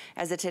years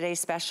as a Today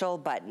Special,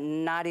 but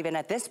not even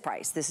at this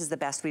price. This is the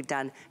best we've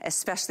done,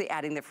 especially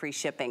adding the free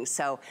shipping.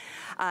 So,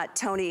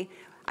 Tony,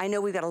 I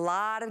know we've got a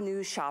lot of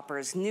new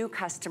shoppers, new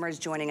customers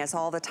joining us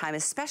all the time,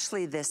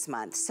 especially this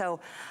month. So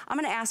I'm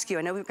gonna ask you,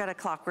 I know we've got a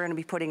clock we're gonna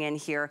be putting in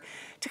here,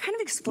 to kind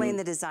of explain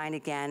the design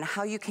again,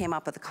 how you came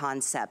up with the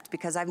concept,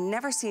 because I've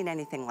never seen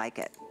anything like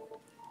it.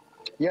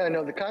 Yeah,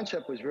 no, the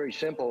concept was very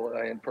simple,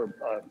 and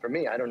for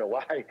me, I don't know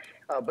why,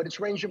 but it's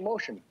range of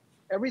motion.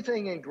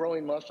 Everything in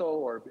growing muscle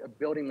or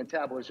building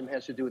metabolism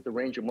has to do with the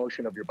range of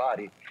motion of your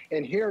body.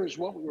 And here's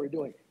what we were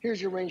doing.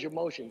 Here's your range of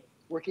motion,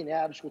 working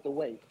abs with the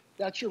weight.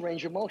 That's your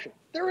range of motion.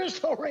 There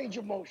is no range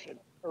of motion,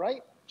 all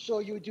right? So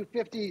you would do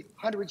 50,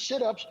 100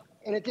 sit-ups,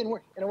 and it didn't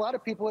work. And a lot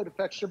of people, it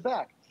affects their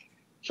back.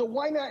 So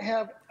why not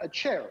have a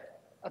chair,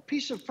 a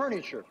piece of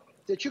furniture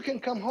that you can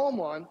come home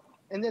on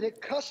and that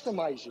it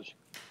customizes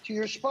to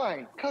your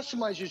spine,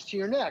 customizes to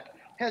your neck,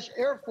 has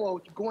airflow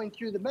going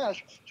through the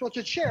mesh. So it's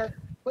a chair,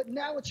 but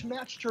now it's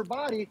matched her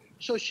body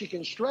so she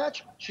can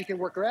stretch, she can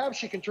work her abs,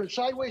 she can turn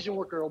sideways and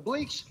work her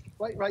obliques,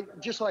 right,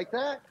 just like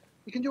that.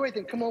 You can do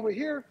anything. Come over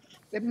here.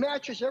 It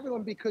matches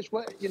everyone because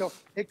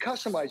it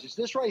customizes.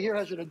 This right here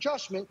has an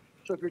adjustment.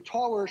 So if you're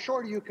taller or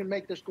shorter, you can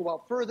make this go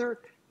out further.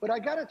 But I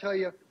got to tell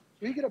you,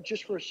 will you get up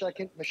just for a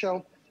second,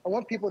 Michelle? I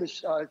want people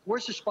to,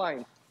 where's the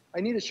spine?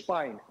 I need a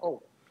spine.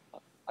 Oh,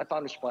 I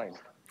found a spine.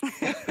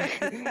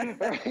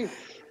 Right.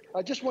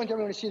 I just want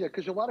everyone to see that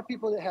because a lot of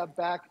people that have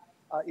back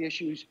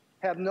issues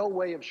have no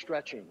way of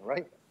stretching,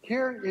 right?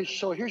 Here's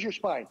your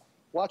spine.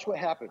 Watch what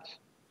happens.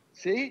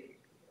 See,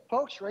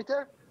 folks, right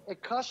there?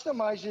 It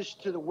customizes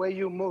to the way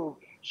you move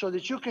so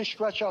that you can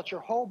stretch out your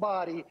whole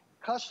body,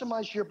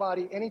 customize your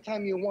body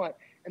anytime you want.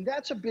 And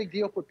that's a big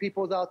deal for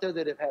people out there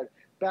that have had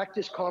back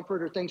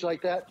discomfort or things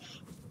like that.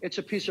 It's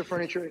a piece of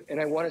furniture. And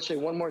I want to say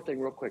one more thing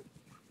real quick.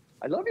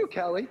 I love you,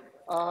 Callie.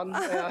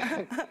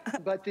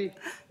 But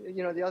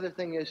the other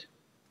thing is,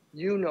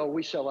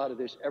 we sell out of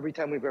this every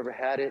time we've ever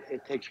had it.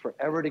 It takes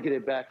forever to get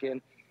it back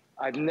in.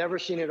 I've never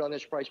seen it on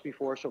this price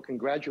before, so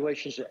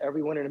congratulations to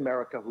everyone in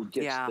America who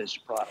gets this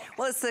product.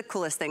 Well, it's the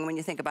coolest thing when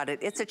you think about it.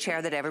 It's a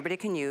chair that everybody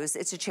can use.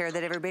 It's a chair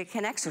that everybody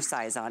can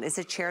exercise on. It's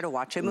a chair to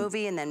watch a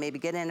movie and then maybe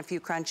get in a few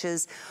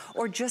crunches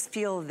or just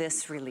feel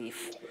this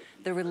relief.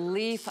 The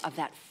relief of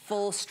that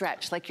full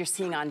stretch like you're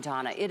seeing on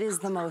Donna. It is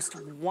the most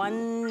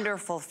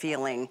wonderful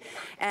feeling.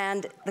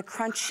 And the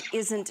crunch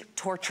isn't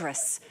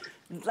torturous.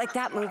 Like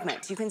that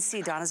movement, you can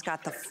see Donna's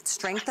got the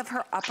strength of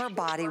her upper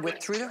body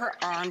through her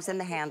arms and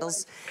the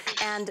handles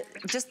and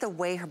just the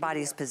way her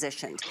body is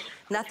positioned.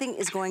 Nothing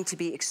is going to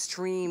be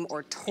extreme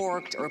or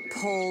torqued or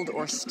pulled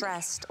or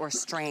stressed or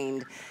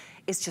strained.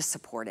 It's just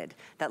supported.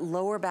 That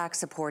lower back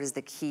support is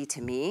the key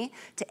to me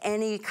to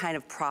any kind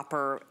of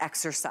proper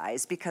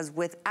exercise because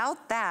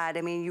without that,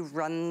 I mean, you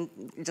run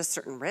just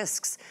certain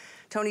risks.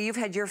 Tony, you've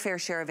had your fair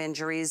share of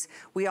injuries.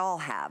 We all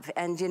have.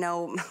 And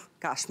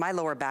gosh, my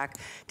lower back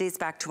dates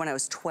back to when I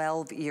was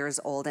 12 years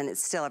old and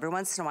it's still, every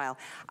once in a while,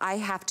 I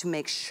have to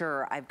make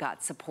sure I've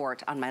got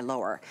support on my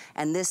lower.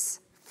 And this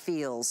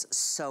feels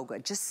so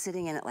good. Just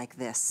sitting in it like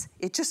this,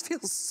 it just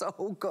feels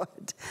so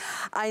good.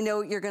 I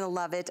know you're gonna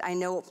love it. I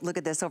know, look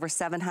at this, over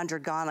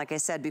 700 gone. Like I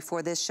said,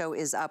 before this show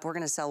is up, we're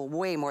gonna sell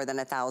way more than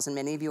 1,000.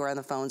 Many of you are on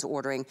the phones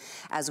ordering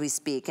as we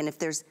speak. And if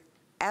there's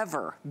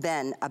ever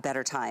been a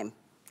better time,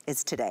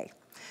 it's today.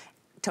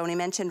 Tony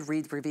mentioned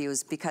read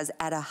reviews because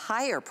at a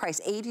higher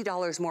price,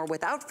 $80 more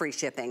without free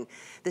shipping,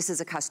 this is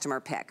a customer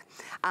pick.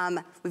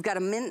 We've got a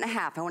minute and a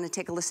half. I want to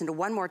take a listen to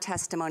one more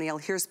testimonial.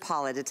 Here's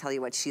Paula to tell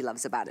you what she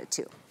loves about it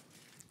too.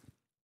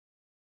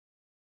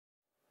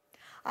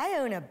 I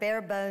own a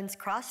bare bones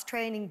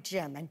cross-training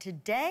gym, and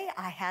today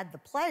I had the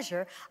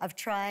pleasure of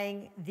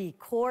trying the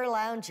Core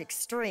Lounge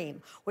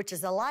Extreme, which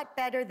is a lot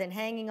better than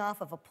hanging off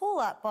of a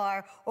pull-up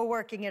bar or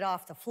working it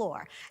off the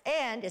floor.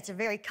 And it's a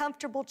very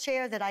comfortable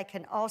chair that I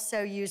can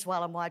also use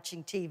while I'm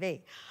watching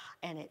TV.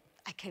 And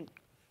I can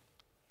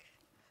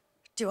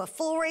do a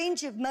full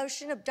range of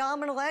motion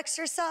abdominal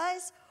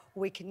exercise.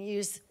 We can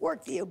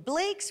work the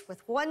obliques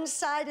with one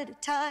side at a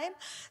time.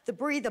 The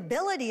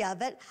breathability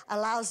of it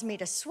allows me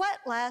to sweat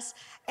less,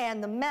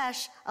 and the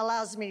mesh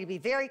allows me to be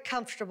very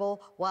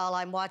comfortable while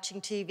I'm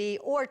watching TV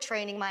or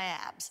training my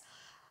abs.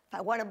 If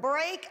I want to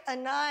break, a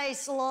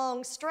nice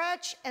long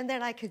stretch, and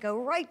then I could go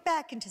right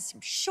back into some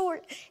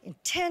short,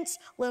 intense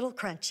little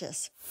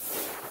crunches.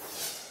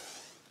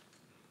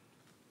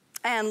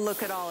 And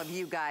look at all of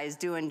you guys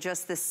doing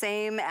just the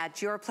same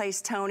at your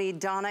place, Tony.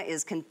 Donna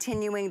is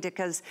continuing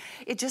because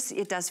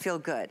it does feel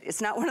good.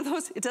 It's not one of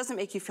those, it doesn't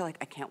make you feel like,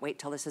 I can't wait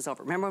till this is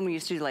over. Remember when we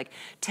used to do like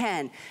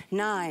 10,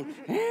 9,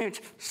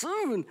 8,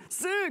 7,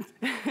 6?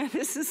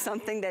 This is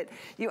something that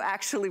you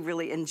actually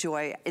really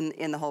enjoy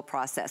in the whole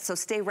process. So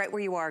stay right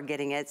where you are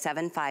getting it.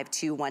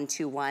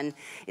 752121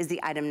 is the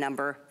item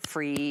number,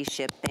 free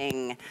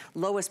shipping.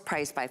 Lowest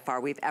price by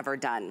far we've ever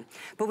done.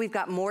 But we've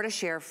got more to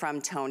share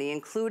from Tony,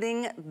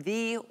 including the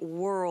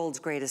world's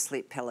greatest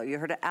sleep pillow. You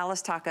heard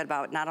Alice talk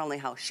about not only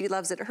how she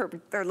loves it,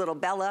 her little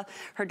Bella,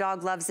 her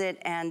dog loves it,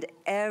 and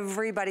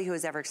everybody who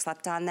has ever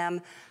slept on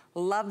them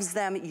loves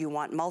them. You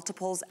want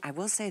multiples. I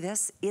will say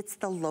this, it's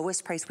the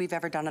lowest price we've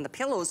ever done on the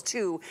pillows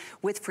too,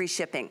 with free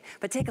shipping.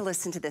 But take a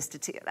listen to this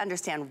to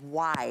understand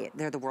why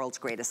they're the world's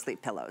greatest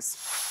sleep pillows.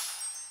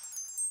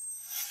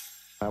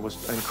 I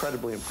was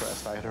incredibly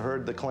impressed. I had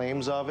heard the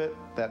claims of it,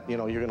 that, you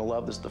know, you're gonna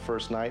love this the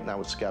first night, and I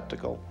was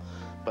skeptical,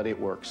 but it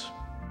works.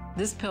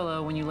 This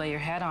pillow, when you lay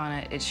your head on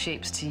it, it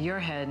shapes to your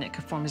head and it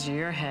conforms to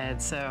your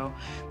head. So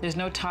there's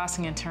no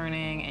tossing and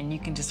turning, and you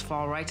can just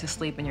fall right to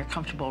sleep and you're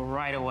comfortable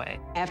right away.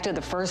 After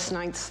the first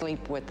night's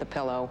sleep with the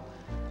pillow,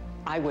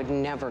 I would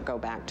never go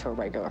back to a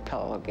regular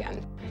pillow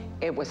again.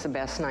 It was the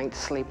best night's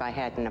sleep I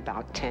had in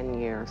about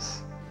 10 years.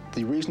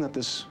 The reason that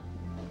this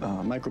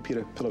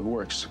micropedic pillow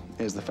works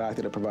is the fact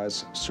that it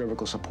provides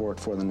cervical support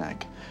for the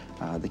neck.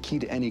 The key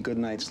to any good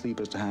night's sleep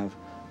is to have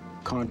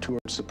contoured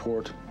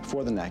support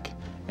for the neck,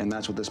 and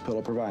that's what this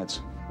pillow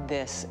provides.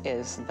 This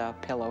is the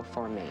pillow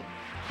for me.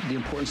 The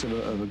importance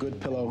of a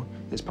good pillow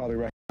is probably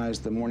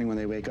recognized the morning when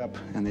they wake up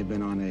and they've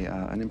been on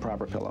an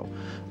improper pillow.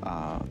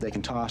 They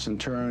can toss and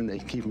turn, they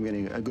can keep them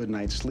getting a good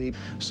night's sleep,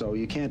 so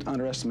you can't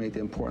underestimate the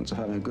importance of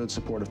having a good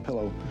supportive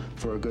pillow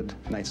for a good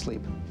night's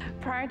sleep.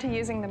 Prior to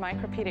using the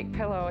micropedic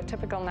pillow, a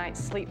typical night's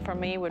sleep for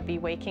me would be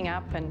waking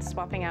up and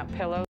swapping out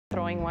pillows,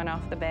 throwing one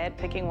off the bed,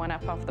 picking one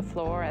up off the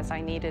floor as I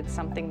needed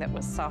something that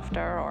was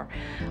softer or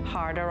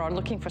harder, or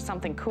looking for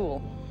something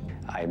cool.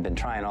 I'd been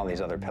trying all these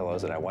other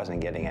pillows and I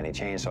wasn't getting any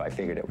change, so I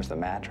figured it was the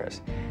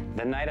mattress.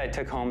 The night I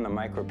took home the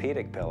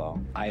micropedic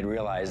pillow, I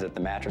realized that the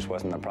mattress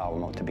wasn't the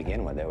problem to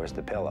begin with, it was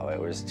the pillow. It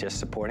was just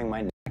supporting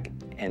my neck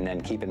and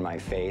then keeping my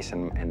face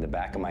and the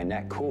back of my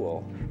neck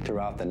cool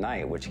throughout the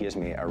night, which gives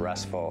me a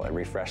restful and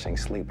refreshing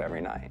sleep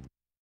every night.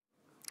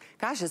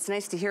 Gosh, it's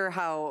nice to hear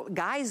how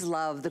guys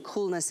love the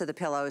coolness of the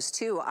pillows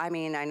too. I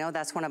mean, I know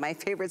that's one of my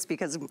favorites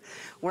because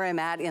where I'm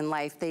at in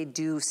life, they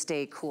do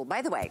stay cool.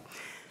 By the way,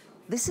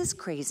 this is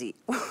crazy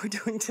what we're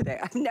doing today.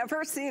 I've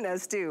never seen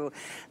us do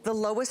the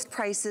lowest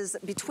prices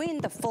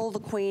between the full, the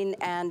queen,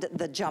 and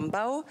the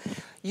jumbo.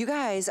 You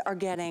guys are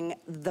getting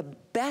the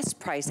best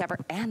price ever,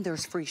 and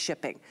there's free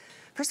shipping.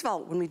 First of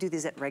all, when we do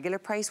these at regular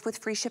price with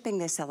free shipping,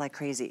 they sell like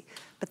crazy.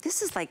 But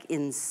this is like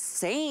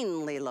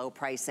insanely low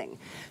pricing.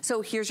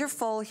 So here's your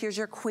full, here's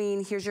your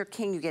queen, here's your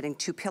king. You're getting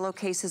 2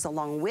 pillowcases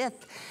along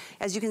with,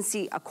 as you can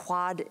see, a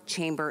quad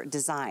chamber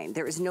design.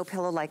 There is no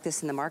pillow like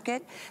this in the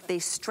market. They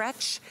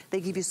stretch, they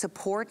give you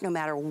support no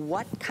matter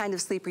what kind of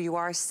sleeper you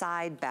are,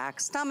 side, back,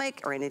 stomach,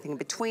 or anything in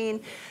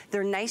between.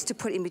 They're nice to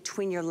put in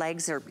between your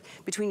legs or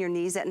between your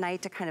knees at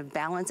night to kind of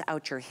balance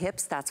out your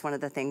hips. That's one of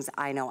the things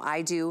I know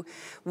I do.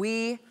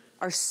 We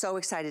are so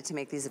excited to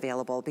make these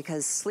available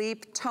because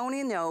sleep,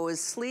 Tony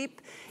knows,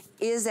 sleep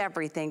is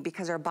everything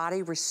because our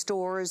body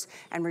restores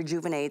and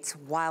rejuvenates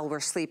while we're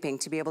sleeping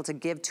to be able to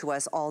give to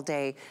us all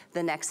day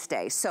the next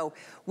day. So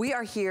we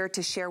are here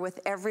to share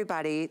with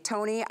everybody.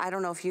 Tony, I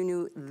don't know if you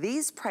knew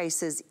these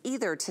prices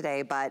either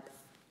today, but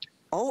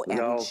OMG.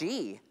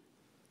 No.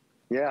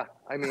 Yeah,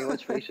 I mean,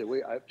 let's face it,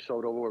 I've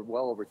sold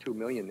well over 2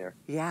 million there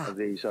of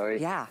these.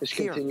 This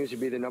continues to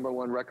be the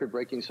 #1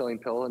 record-breaking selling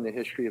pillow in the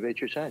history of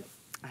HSN.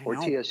 Or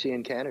TSC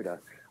in Canada.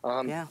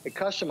 It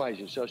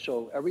customizes.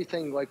 So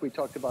everything like we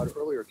talked about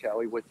earlier,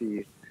 Callie, with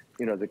the,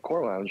 the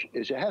Core Lounge,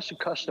 is it has to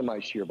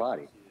customize to your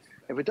body.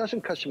 If it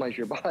doesn't customize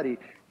your body,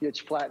 it's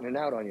flattening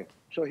out on you.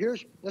 So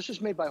this is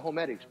made by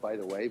Homedics, by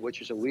the way,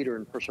 which is a leader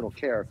in personal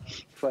care.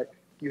 But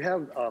you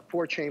have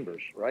 4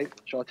 chambers, right?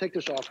 So I'll take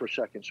this off for a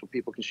second so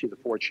people can see the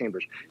 4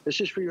 chambers. This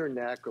is for your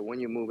neck or when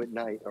you move at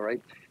night, all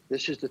right?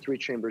 This is the 3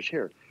 chambers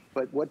here.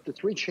 But what the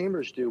 3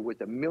 chambers do with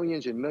the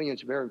millions and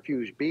millions of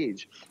air-infused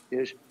beads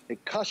is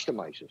it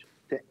customizes.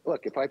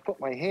 Look, if I put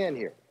my hand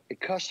here, it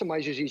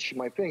customizes each of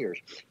my fingers.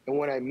 And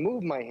when I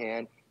move my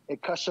hand,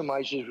 it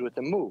customizes with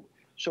the move.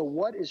 So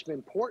what is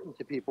important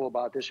to people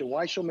about this and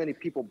why so many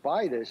people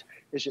buy this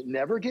is it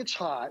never gets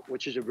hot,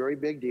 which is a very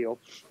big deal,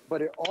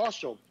 but it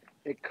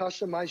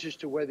customizes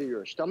to whether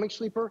you're a stomach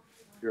sleeper,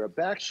 you're a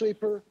back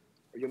sleeper,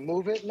 or you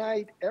move at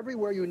night,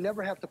 everywhere you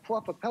never have to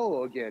fluff a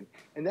pillow again.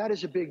 And that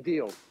is a big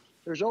deal.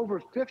 There's over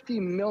 50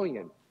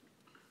 million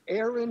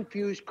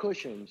air-infused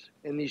cushions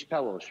in these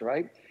pillows,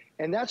 right?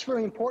 And that's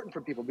very important for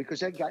people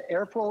because they got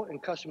airflow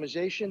and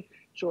customization.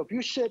 So if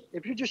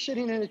you're just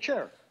sitting in a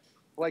chair,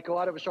 like a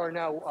lot of us are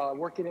now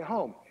working at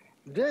home,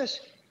 this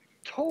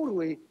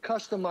totally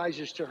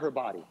customizes to her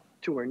body,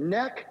 to her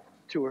neck,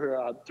 to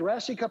her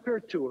thoracic up here,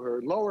 to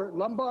her lower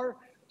lumbar,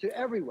 to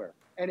everywhere.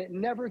 And it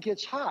never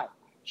gets hot.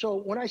 So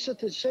when I said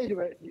to say to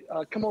it,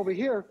 come over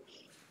here,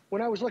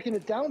 when I was looking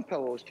at down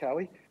pillows,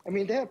 Callie, I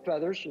mean, they have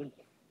feathers, and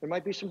there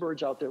might be some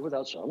birds out there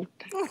without some.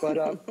 But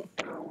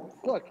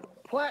look,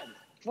 flat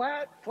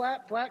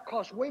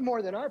costs way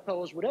more than our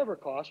pillows would ever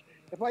cost.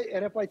 If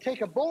I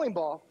take a bowling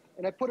ball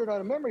and I put it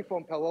on a memory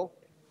foam pillow,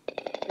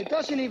 it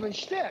doesn't even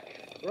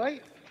stick,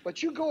 right?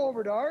 But you go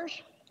over to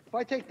ours, if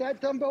I take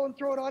that dumbbell and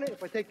throw it on it,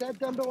 if I take that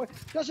dumbbell, it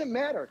doesn't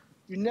matter.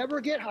 You never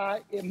get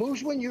hot. It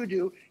moves when you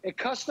do. It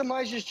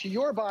customizes to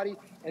your body,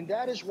 and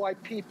that is why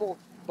people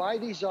buy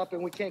these up,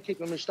 and we can't keep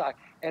them in stock.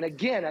 And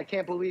again, I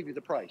can't believe you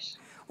the price.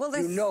 Well,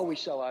 you know we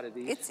sell out of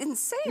these. It's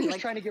insane. You're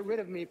just trying to get rid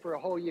of me for a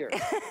whole year.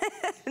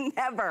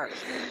 Never,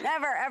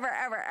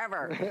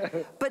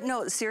 ever. But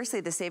no,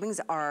 seriously, the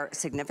savings are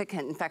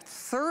significant. In fact,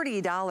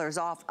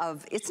 $30 off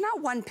of, it's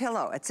not one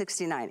pillow at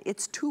 $69,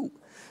 it's two.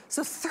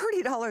 So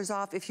 $30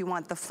 off if you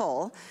want the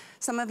full.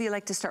 Some of you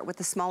like to start with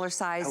the smaller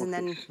size, and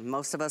then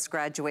most of us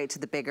graduate to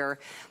the bigger.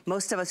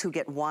 Most of us who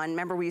get one,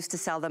 remember we used to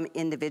sell them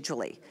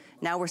individually.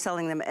 Now we're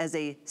selling them as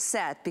a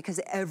set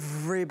because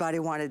everybody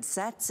wanted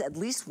sets, at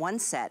least one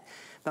set.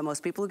 But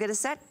most people who get a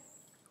set,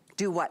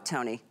 do what,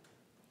 Tony?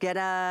 Get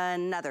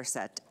another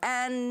set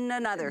and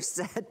another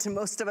set.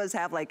 Most of us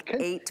have like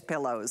 8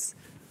 pillows.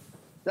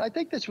 I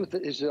think this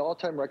is the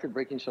all-time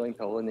record-breaking selling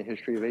pillow in the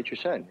history of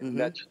HSN.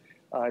 That's,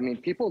 I mean,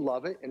 people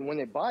love it, and when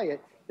they buy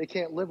it, they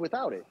can't live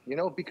without it, you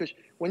know, because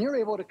when you're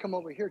able to come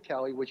over here,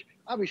 Callie, which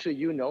obviously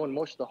you know and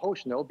most of the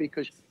hosts know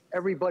because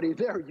everybody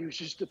there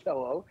uses the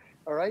pillow,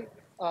 all right?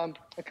 I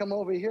come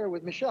over here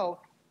with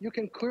Michelle, you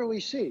can clearly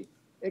see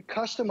it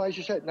customizes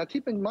your head. Now,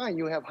 keep in mind,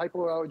 you have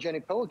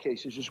hypoallergenic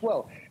pillowcases as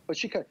well. But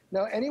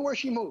now, anywhere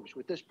she moves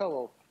with this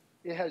pillow,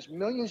 it has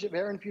millions of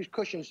air-infused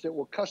cushions that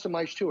will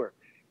customize to her.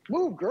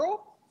 Move,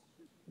 girl.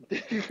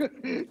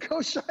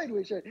 Go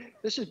sideways.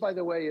 This is, by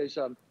the way, is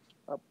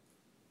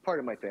part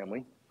of my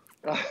family.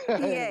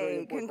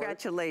 Yay,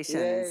 congratulations.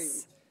 Yay.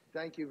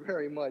 Thank you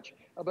very much.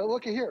 But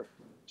look at here.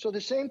 So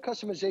the same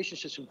customization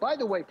system, by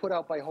the way, put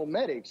out by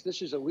Homedics.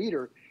 This is a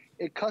leader.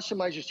 It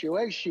customizes to your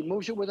legs. She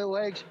moves it with her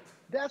legs.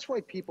 That's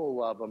why people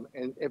love them.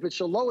 And if it's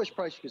the lowest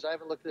price, because I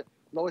haven't looked at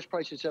the lowest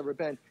price it's ever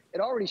been, it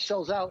already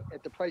sells out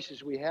at the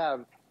prices we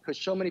have because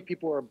so many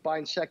people are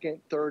buying second,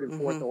 third, and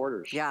fourth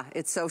orders. Yeah,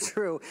 it's so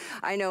true.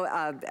 I know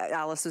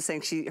Alice was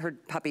saying her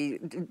puppy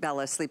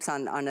Bella sleeps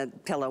on a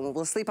pillow and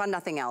will sleep on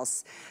nothing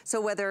else. So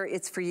whether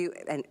it's for you,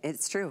 and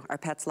it's true, our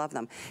pets love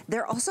them.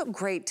 They're also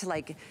great to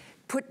like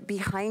put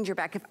behind your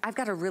back. If I've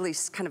got a really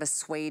kind of a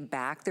swayed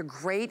back, they're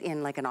great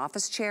in like an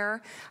office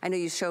chair. I know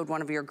you showed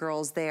one of your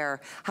girls there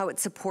how it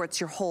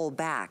supports your whole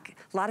back.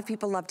 A lot of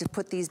people love to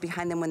put these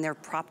behind them when they're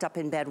propped up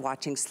in bed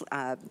watching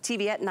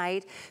TV at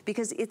night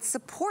because it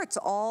supports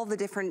all the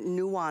different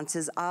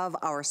nuances of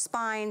our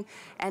spine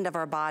and of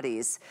our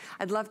bodies.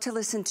 I'd love to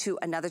listen to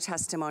another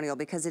testimonial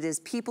because it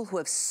is people who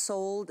have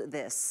sold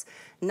this.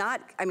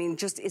 Not, I mean,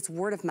 just it's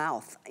word of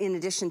mouth in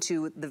addition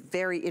to the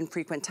very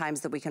infrequent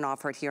times that we can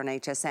offer it here on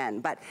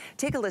HSN. But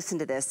take a listen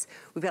to this.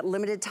 We've got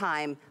limited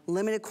time,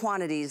 limited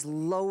quantities,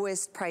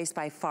 lowest price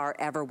by far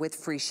ever with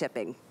free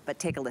shipping. But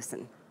take a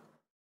listen.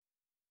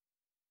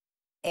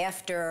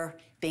 After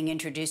being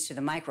introduced to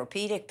the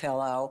micropedic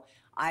pillow,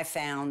 I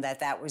found that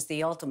that was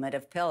the ultimate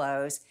of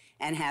pillows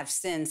and have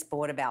since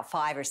bought about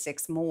 5 or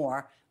 6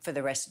 more for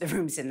the rest of the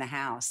rooms in the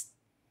house.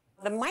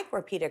 The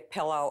micropedic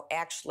pillow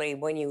actually,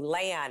 when you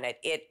lay on it,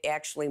 it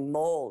actually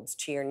molds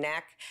to your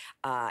neck,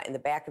 in the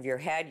back of your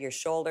head, your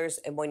shoulders,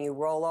 and when you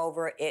roll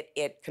over,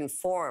 it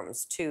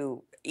conforms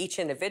to each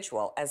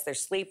individual as they're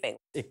sleeping.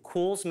 It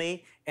cools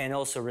me and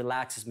also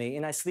relaxes me,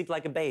 and I sleep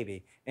like a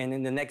baby. And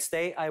then the next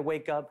day, I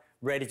wake up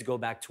ready to go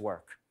back to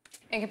work.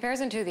 In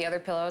comparison to the other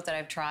pillows that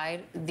I've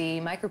tried, the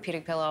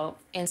micropedic pillow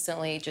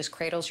instantly just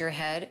cradles your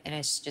head, and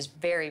it's just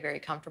very, very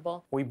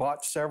comfortable. We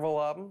bought several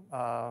of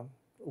them,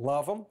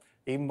 love them.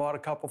 Even bought a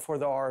couple for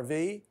the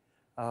RV.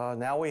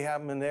 Now we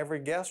have them in every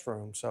guest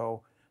room.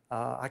 So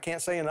I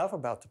can't say enough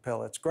about the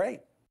pillow. It's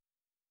great.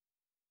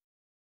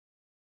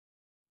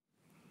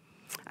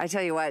 I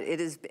tell you what,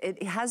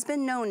 it has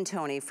been known,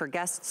 Tony, for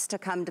guests to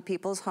come to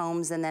people's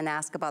homes and then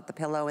ask about the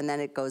pillow and then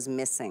it goes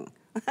missing.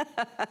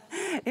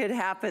 It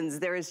happens.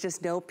 There is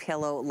just no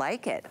pillow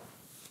like it.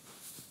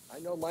 I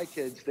know my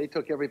kids, they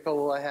took every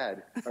pillow I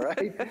had, all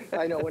right?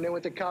 I know when they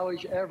went to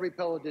college, every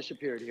pillow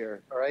disappeared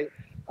here, all right?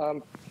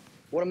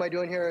 What am I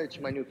doing here? It's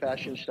my new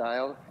fashion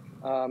style.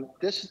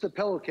 This is the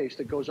pillowcase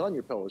that goes on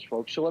your pillows,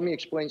 folks. So let me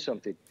explain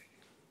something.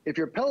 If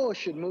your pillow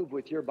should move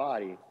with your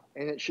body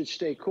and it should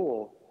stay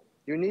cool,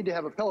 you need to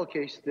have a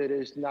pillowcase that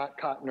is not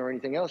cotton or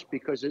anything else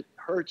because it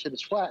hurts and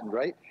it's flattened,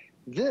 right?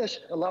 This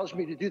allows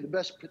me to do the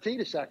best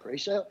potato sack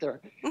race out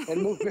there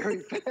and move very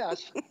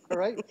fast, all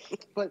right?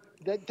 But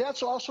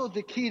that's also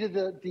the key to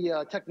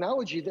the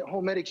technology that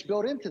Homedics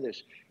built into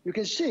this. You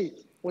can see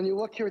when you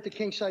look here at the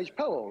king-size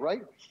pillow,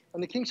 right?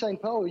 On the king-size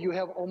pillow, you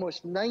have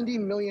almost 90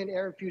 million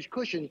air-infused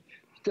cushions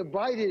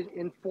divided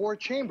in 4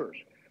 chambers.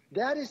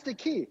 That is the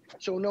key.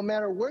 So no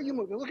matter where you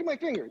move, look at my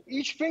finger.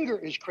 Each finger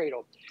is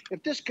cradled.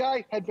 If this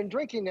guy had been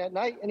drinking that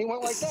night and he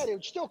went like that, it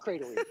would still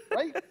cradle him,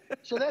 right?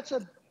 So that's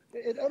a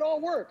It all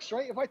works,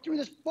 right? If I threw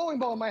this bowling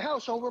ball in my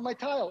house over my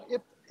tile,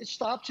 it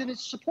stops and it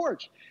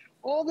supports.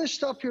 All this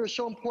stuff here is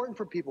so important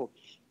for people.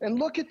 And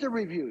look at the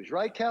reviews,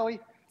 right, Callie?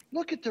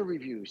 Look at the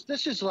reviews.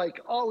 This is like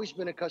always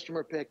been a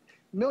customer pick.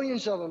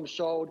 Millions of them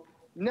sold.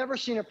 Never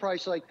seen a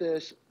price like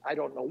this. I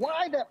don't know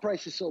why that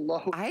price is so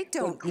low. I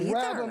don't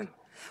grab either. them.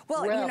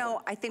 Well, you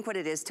know, I think what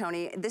it is,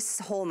 Tony, this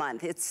whole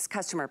month, it's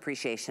Customer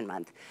Appreciation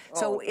Month.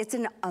 So it's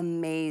an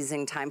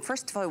amazing time.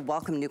 First of all,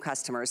 welcome new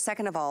customers.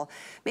 Second of all,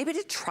 maybe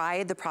to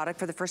try the product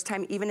for the first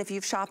time, even if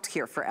you've shopped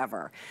here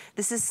forever.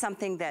 This is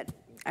something that,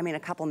 I mean,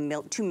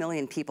 2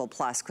 million people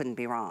plus couldn't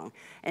be wrong.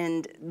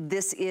 And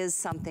this is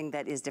something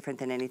that is different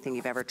than anything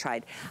you've ever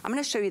tried. I'm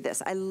gonna show you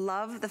this. I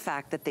love the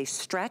fact that they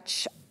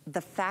stretch. The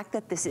fact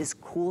that this is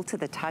cool to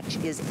the touch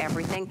is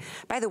everything.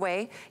 By the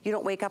way, you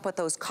don't wake up with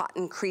those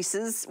cotton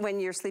creases when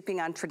you're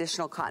sleeping on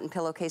traditional cotton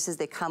pillowcases.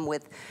 They come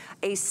with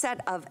a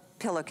set of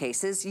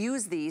pillowcases.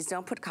 Use these,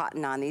 don't put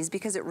cotton on these,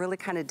 because it really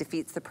kind of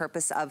defeats the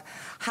purpose of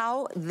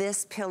how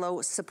this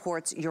pillow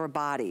supports your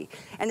body.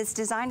 And it's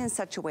designed in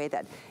such a way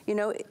that, you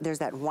know, there's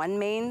that one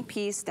main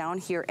piece down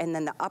here, and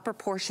then the upper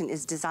portion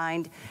is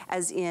designed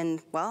as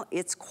in, well,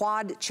 it's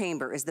quad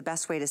chamber is the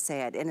best way to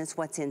say it, and it's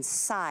what's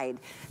inside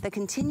that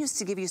continues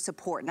to give you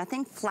support.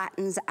 Nothing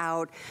flattens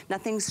out,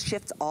 nothing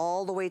shifts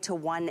all the way to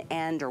one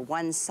end or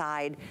one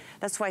side.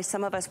 That's why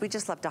some of us, we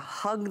just love to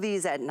hug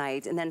these at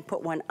night and then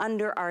put one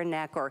under our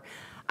neck, or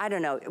I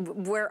don't know,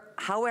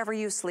 however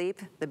you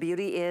sleep, the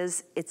beauty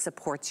is it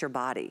supports your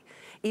body.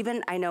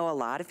 Even, I know a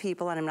lot of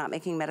people, and I'm not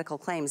making medical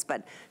claims,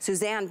 but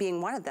Suzanne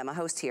being one of them, a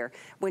host here,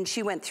 when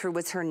she went through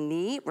with her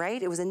knee,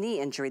 right? It was a knee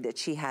injury that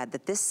she had,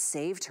 that this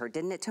saved her,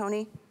 didn't it,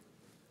 Tony?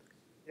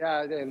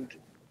 Yeah, and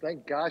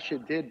thank gosh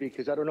it did,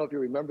 because I don't know if you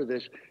remember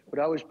this, but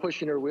I was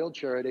pushing her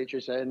wheelchair at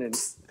HSN and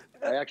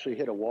I actually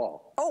hit a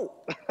wall. Oh,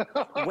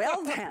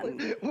 well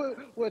then.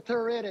 with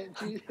her in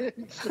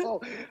it.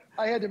 So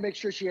I had to make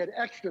sure she had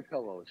extra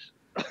pillows,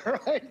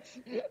 right?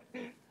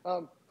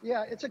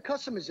 Yeah, it's a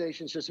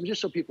customization system,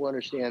 just so people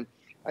understand.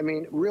 I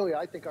mean, really,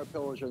 I think our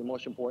pillows are the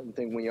most important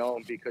thing we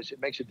own, because it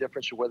makes a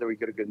difference whether we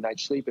get a good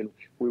night's sleep and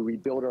we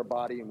rebuild our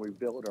body and we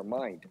rebuild our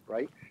mind,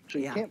 right? So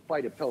you can't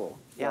fight a pillow.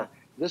 Yeah.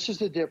 This is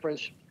the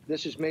difference.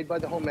 This is made by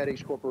the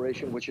Homedics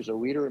Corporation, which is a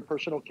leader in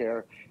personal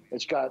care.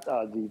 It's got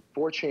the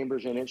 4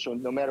 chambers in it, so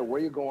no matter where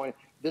you're going,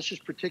 this is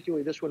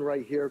particularly, this one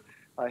right here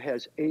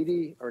has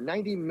 80 or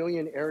 90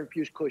 million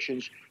air-infused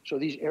cushions. So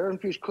these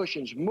air-infused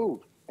cushions move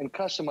and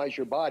customize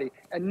your body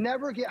and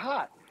never get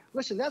hot.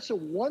 Listen, that's the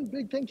one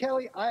big thing,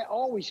 Callie, I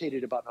always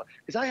hated about it,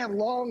 because I have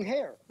long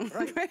hair,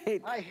 right?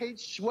 Right. I hate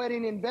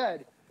sweating in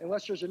bed,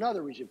 unless there's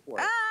another reason for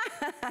it.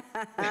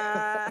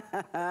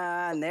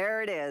 And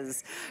there it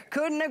is.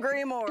 Couldn't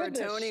agree more, Goodness.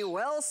 Tony.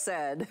 Well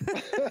said.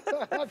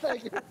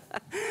 Thank you.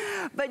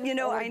 But you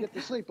know, I get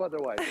to sleep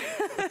otherwise.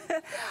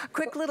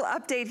 Quick little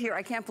update here.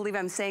 I can't believe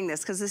I'm saying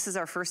this, because this is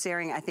our first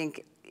airing, I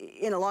think,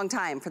 in a long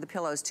time for the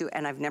pillows too,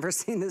 and I've never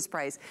seen this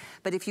price.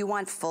 But if you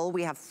want full,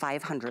 we have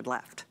 500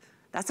 left.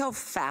 That's how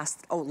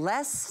fast,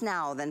 less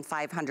now than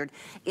 500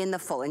 in the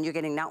full, and you're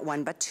getting not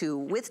 1 but 2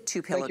 with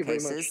 2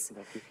 pillowcases.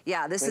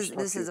 Yeah, this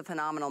is a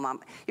phenomenal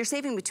amount. You're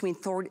saving between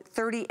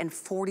 $30 and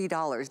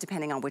 $40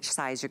 depending on which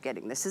size you're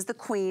getting. This is the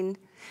queen,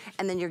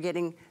 and then you're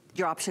getting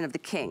your option of the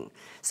king.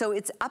 So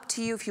it's up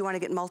to you if you want to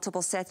get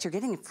multiple sets. You're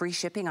getting free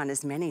shipping on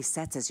as many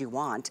sets as you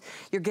want.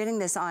 You're getting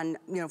this on,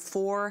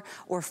 4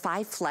 or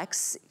 5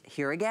 flex.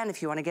 Here again,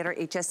 if you want to get our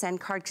HSN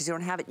card because you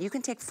don't have it, you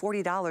can take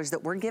 $40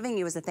 that we're giving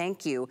you as a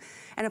thank you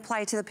and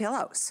apply it to the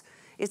pillows.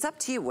 It's up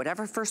to you.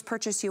 Whatever first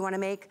purchase you want to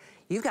make,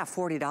 you've got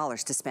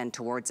 $40 to spend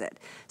towards it.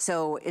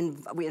 So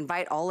we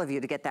invite all of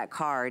you to get that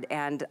card.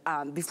 And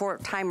before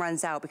time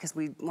runs out, because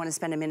we want to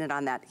spend a minute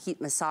on that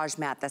heat massage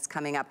mat that's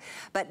coming up.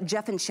 But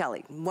Jeff and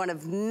Shelley, one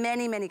of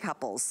many, many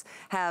couples,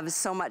 have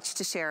so much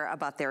to share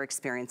about their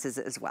experiences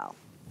as well.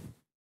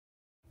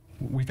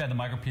 We've had the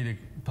micropedic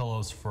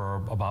pillows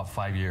for about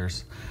 5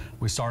 years.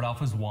 We started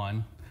off as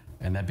one,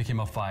 and that became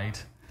a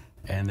fight.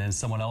 And then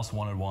someone else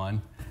wanted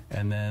one,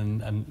 and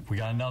then we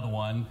got another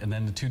one, and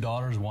then the 2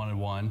 daughters wanted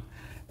one,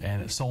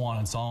 and so on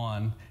and so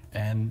on.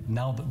 And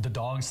now the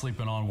dog's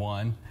sleeping on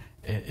one.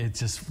 It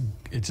just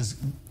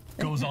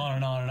goes on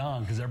and on and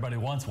on because everybody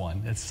wants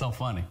one. It's so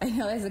funny. I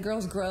know, as the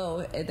girls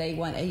grow, they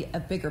want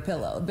a bigger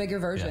pillow, a bigger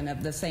version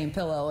of the same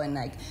pillow. And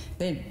like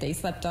they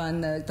slept on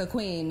the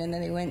queen, and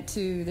then they went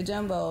to the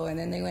jumbo, and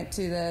then they went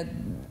to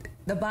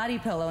the body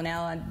pillow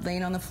now,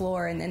 laying on the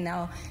floor, and then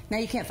now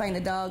you can't find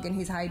the dog, and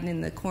he's hiding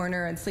in the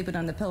corner and sleeping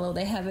on the pillow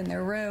they have in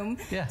their room.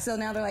 Yeah. So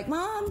now they're like,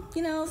 Mom,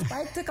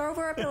 Spike took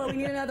over our pillow. We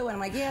need another one. I'm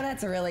like, yeah,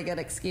 that's a really good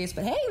excuse,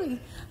 but hey,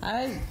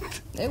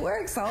 it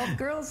works. All the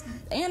girls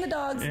and the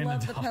dogs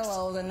love the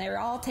pillows, and they're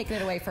all taking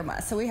it away from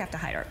us, so we have to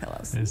hide our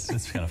pillows.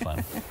 It's kind of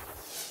fun.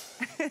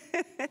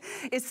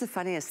 It's the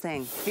funniest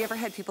thing. Have you ever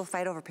had people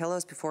fight over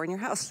pillows before in your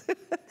house?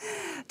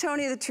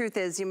 Tony, the truth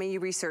is, you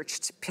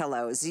researched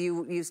pillows.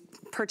 You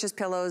purchased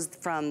pillows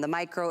from the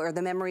micro or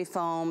the memory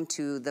foam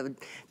to the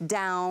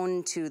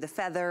down to the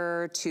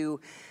feather to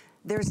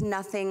There's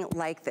nothing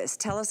like this.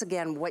 Tell us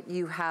again what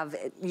you have,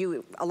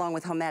 you along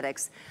with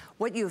Homedics,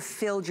 what you've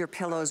filled your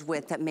pillows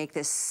with that make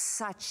this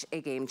such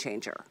a game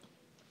changer.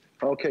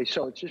 Okay,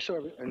 so it's just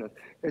sort of,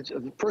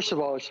 first of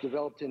all, it's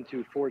developed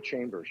into 4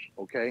 chambers,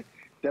 okay?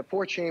 That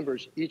 4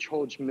 chambers each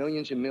holds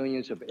millions and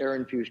millions of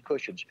air-infused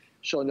cushions.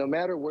 So no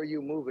matter where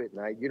you move it at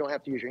night, you don't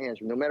have to use your hands.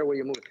 No matter where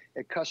you move it,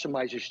 it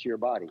customizes to your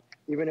body.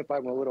 Even if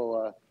I'm a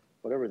little,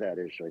 whatever that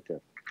is right there.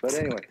 But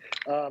anyway,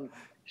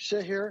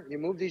 sit here, you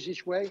move these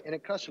each way, and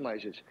it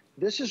customizes.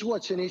 This is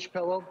what's in each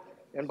pillow.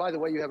 And by the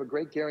way, you have a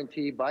great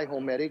guarantee by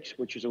Homedics,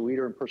 which is a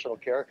leader in personal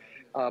care.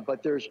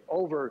 But there's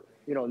over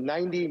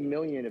 90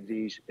 million of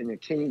these in a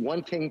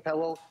one king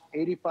pillow,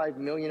 85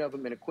 million of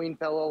them in a queen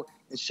pillow,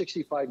 and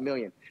 65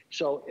 million.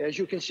 So as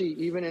you can see,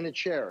 even in a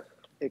chair,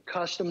 it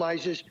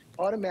customizes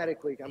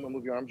automatically. I'm gonna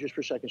move your arm just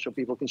for a second so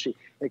people can see.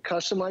 It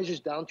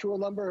customizes down to a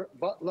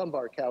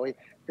lumbar, Callie,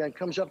 then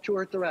comes up to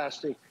her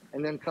thoracic,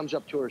 and then comes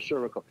up to her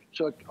cervical.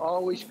 So it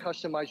always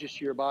customizes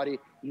to your body,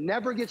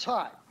 never gets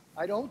hot.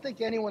 I don't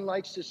think anyone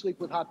likes to sleep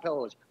with hot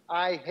pillows.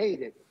 I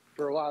hate it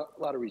for a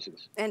lot of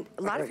reasons. And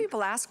a lot of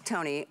people ask,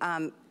 Tony,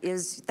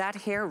 is that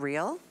hair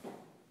real?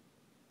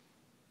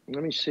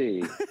 Let me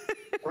see.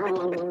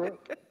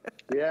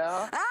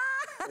 Yeah,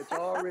 it's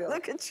all real.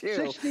 Look at you.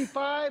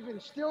 65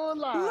 and still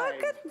alive.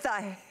 Look at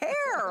the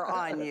hair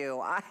on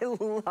you. I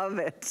love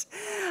it.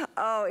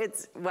 Oh,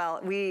 well,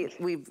 we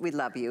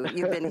love you.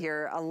 You've been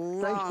here a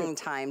long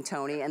time,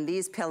 Tony, and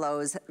these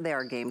pillows,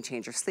 they're a game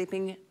changer.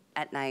 Sleeping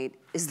at night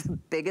is the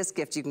biggest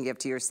gift you can give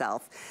to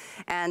yourself.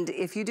 And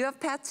if you do have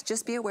pets,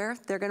 just be aware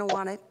they're gonna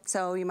want it.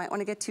 So you might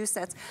wanna get 2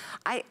 sets.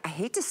 I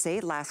hate to say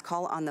last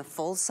call on the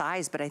full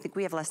size, but I think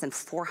we have less than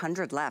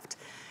 400 left.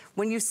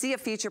 When you see a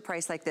feature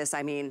price like this,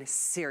 I mean,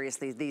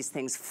 seriously, these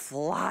things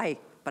fly,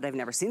 but I've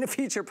never seen a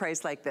feature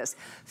price like this.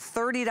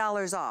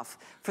 $30 off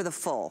for the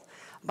full.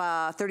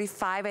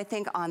 $35, I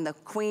think, on the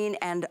queen,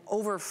 and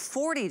over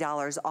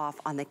 $40 off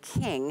on the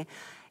king.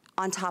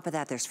 On top of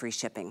that, there's free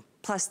shipping.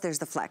 Plus, there's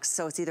the flex.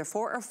 So it's either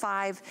 4 or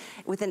 5.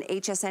 With an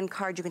HSN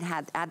card, you can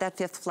add that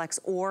 5th flex,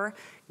 or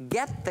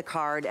get the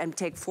card and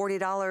take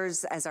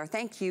 $40 as our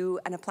thank you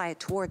and apply it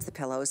towards the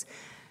pillows,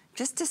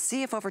 just to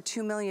see if over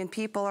 2 million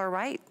people are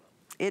right.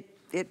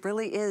 It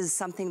really is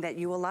something that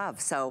you will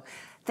love. So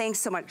thanks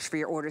so much for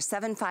your order.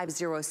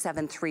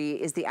 75073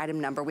 is the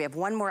item number. We have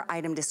one more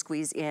item to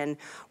squeeze in.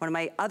 One of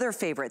my other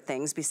favorite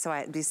things,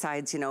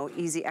 besides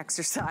easy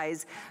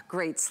exercise,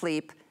 great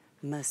sleep,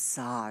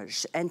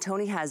 massage. And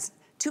Tony has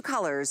 2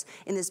 colors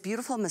in this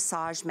beautiful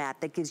massage mat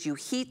that gives you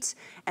heat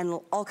and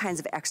all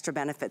kinds of extra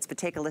benefits. But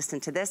take a listen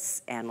to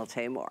this and we'll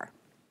tell you more.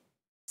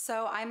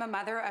 So I'm a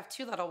mother of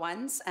 2 little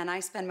ones, and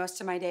I spend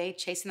most of my day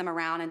chasing them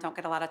around and don't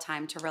get a lot of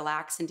time to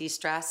relax and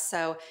de-stress.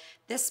 So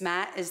this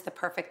mat is the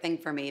perfect thing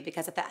for me,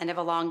 because at the end of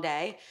a long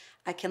day,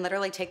 I can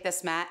literally take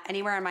this mat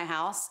anywhere in my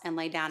house and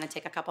lay down and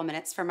take a couple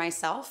minutes for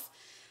myself.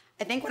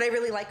 I think what I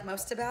really like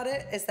most about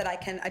it is that I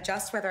can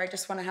adjust whether I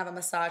just want to have a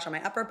massage on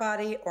my upper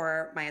body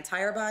or my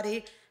entire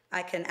body.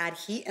 I can add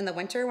heat in the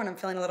winter when I'm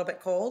feeling a little bit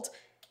cold.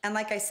 And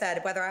like I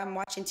said, whether I'm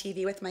watching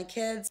TV with my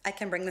kids, I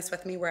can bring this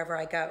with me wherever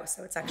I go.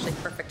 So it's actually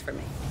perfect for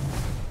me.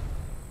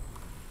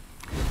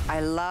 I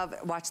love,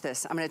 watch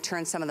this. I'm gonna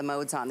turn some of the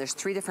modes on. There's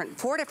 4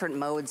 different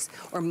modes,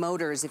 or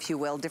motors, if you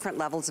will, different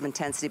levels of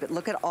intensity, but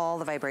look at all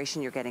the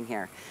vibration you're getting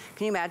here.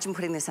 Can you imagine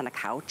putting this on a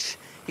couch?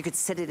 You could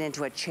sit it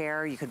into a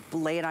chair, you could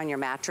lay it on your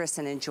mattress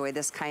and enjoy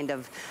this kind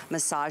of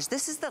massage.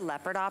 This is the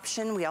leopard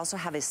option. We also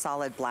have a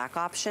solid black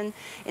option.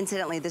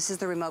 Incidentally, this is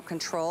the remote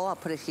control. I'll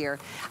put it here.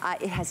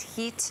 It has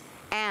heat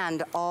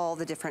and all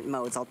the different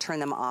modes. I'll turn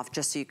them off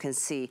just so you can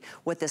see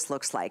what this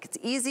looks like. It's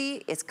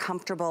easy, it's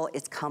comfortable,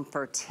 it's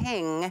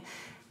comforting,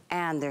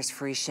 and there's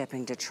free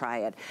shipping to try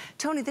it.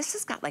 Tony, this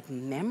has got like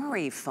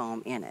memory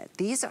foam in it.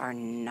 These are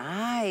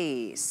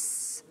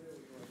nice.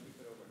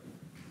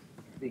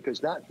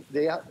 Because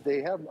they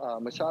have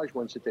massage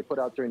ones that they put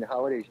out during the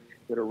holidays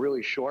that are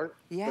really short.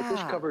 Yeah. But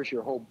this covers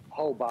your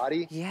whole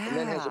body. Yeah. And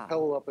then has a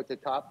pillow up at the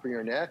top for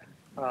your neck.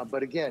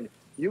 But again,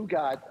 you've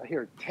got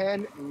here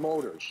 10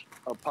 motors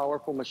of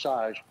powerful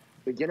massage,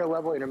 beginner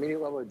level,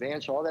 intermediate level,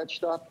 advanced, all that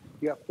stuff.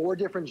 You got 4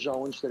 different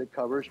zones that it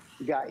covers.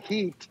 You got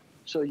heat,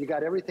 so you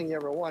got everything you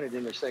ever wanted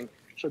in this thing.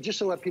 So just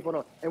to let people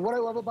know. And what I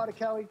love about it,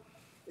 Callie,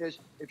 is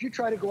if you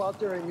try to go out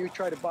there and you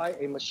try to buy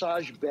a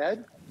massage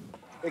bed,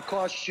 it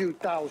costs you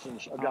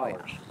thousands of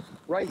dollars. Yeah.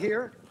 Right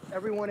here,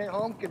 everyone at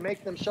home can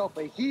make themselves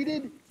a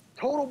heated,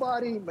 total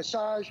body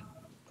massage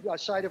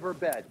side of her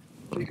bed.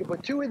 So you can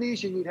put 2 of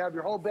these and you'd have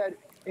your whole bed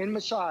in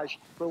massage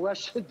for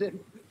less than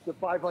the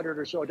 $500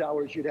 or so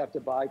you'd have to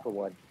buy for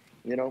one,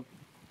 you know?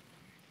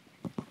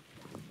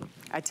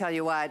 I tell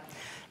you what,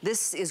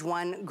 This is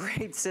one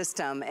great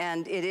system,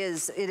 and it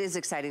is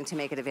exciting to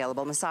make it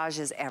available. Massage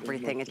is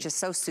everything. It's just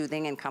so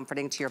soothing and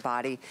comforting to your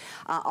body,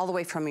 all the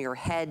way from your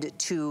head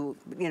to,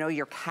 you know,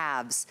 your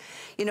calves.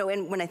 You know,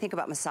 and when I think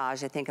about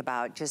massage, I think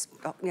about just,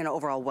 you know,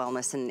 overall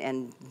wellness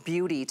and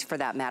beauty for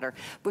that matter,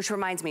 which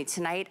reminds me,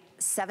 tonight,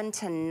 7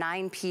 to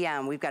 9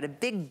 p.m. We've got a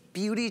big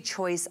Beauty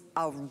Choice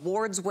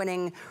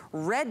Awards-winning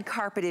red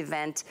carpet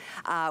event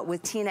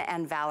with Tina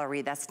and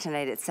Valerie. That's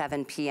tonight at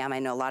 7 p.m. I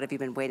know a lot of you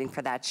have been waiting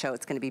for that show.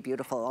 It's going to be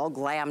beautiful, all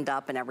glammed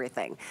up and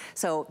everything.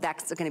 So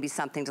that's going to be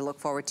something to look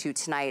forward to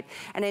tonight.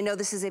 And I know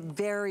this is a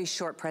very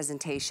short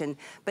presentation,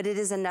 but it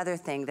is another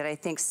thing that I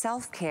think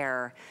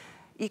self-care,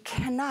 you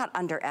cannot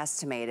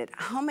underestimate it.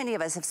 How many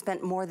of us have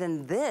spent more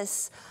than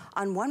this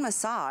on one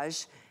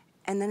massage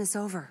and then it's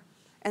over?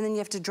 And then you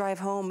have to drive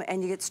home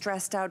and you get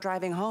stressed out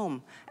driving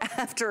home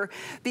after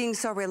being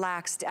so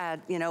relaxed at,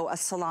 you know, a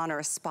salon or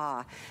a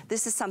spa.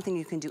 This is something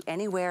you can do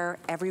anywhere,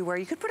 everywhere.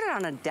 You could put it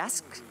on a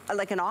desk,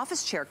 like an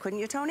office chair, couldn't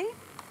you, Tony?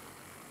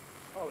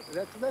 Oh,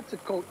 that's a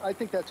cool, I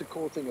think that's a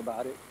cool thing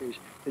about it, is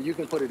that you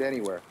can put it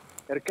anywhere.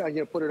 You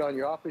can put it on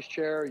your office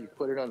chair, you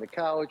put it on the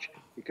couch,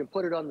 you can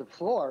put it on the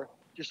floor,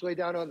 just lay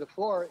down on the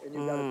floor and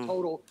you've got a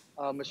total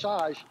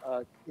massage,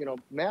 you know,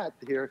 mat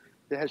here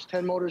that has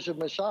 10 motors of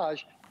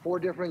massage, 4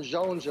 different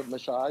zones of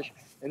massage,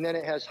 and then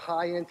it has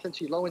high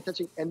intensity, low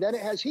intensity, and then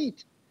it has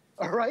heat,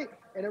 all right?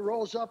 And it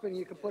rolls up and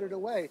you can put it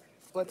away.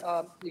 But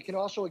you can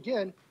also,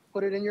 again,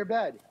 put it in your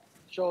bed.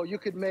 So you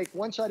could make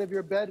one side of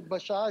your bed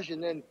massage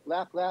and then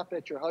laugh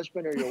at your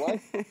husband or your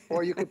wife,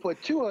 or you could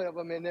put 2 of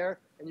them in there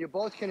and you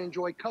both can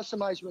enjoy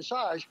customized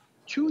massage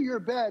to your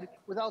bed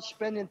without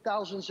spending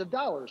thousands of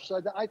dollars.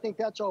 So I think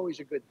that's always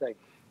a good thing.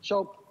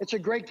 So it's a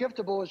great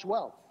giftable as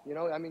well. You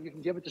know, I mean, you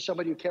can give it to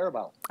somebody you care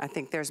about. I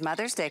think there's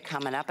Mother's Day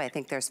coming up. I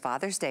think there's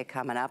Father's Day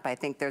coming up. I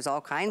think there's all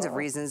kinds of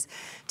reasons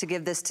to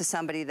give this to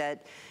somebody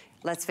that,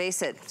 let's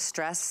face it,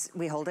 stress,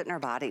 we hold it in our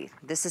body.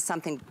 This is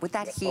something with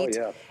that heat.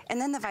 Oh, yeah.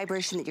 And then the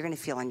vibration that you're gonna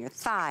feel on your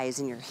thighs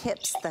and your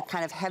hips, the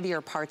kind of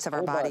heavier parts of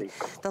our body.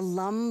 The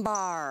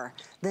lumbar,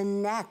 the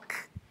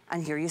neck.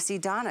 And here you see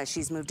Donna,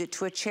 she's moved it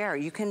to a chair.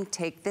 You can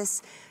take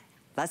this,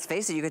 let's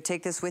face it, you could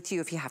take this with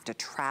you if you have to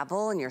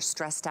travel and you're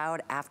stressed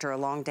out after a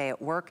long day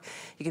at work.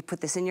 You could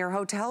put this in your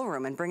hotel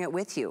room and bring it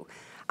with you.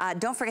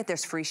 Don't forget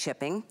there's free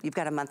shipping. You've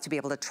got a month to be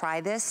able to try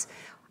this.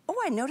 Oh,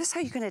 I noticed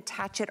how you can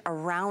attach it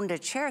around a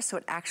chair so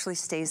it actually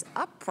stays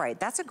upright.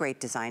 That's a great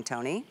design,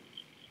 Tony.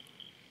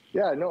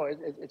 Yeah, no,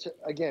 it's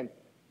again,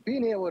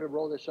 being able to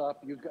roll this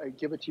up, you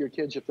give it to your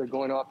kids if they're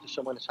going off to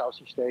someone's house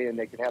to stay and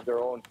they can have their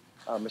own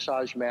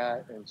massage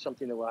mat and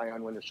something to lie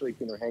on when they're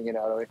sleeping or hanging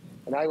out of it.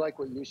 And I like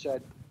what you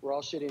said, we're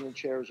all sitting in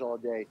chairs all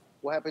day.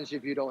 What happens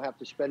if you don't have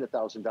to spend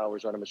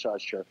 $1,000 on a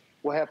massage chair?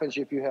 What happens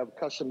if you have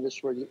custom this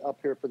for up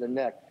here for the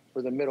neck,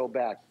 for the middle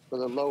back, for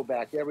the low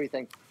back,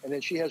 everything, and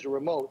then she has a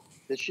remote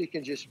that she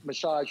can just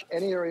massage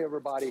any area of her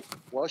body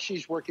while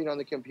she's working on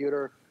the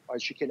computer, or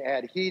she can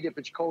add heat if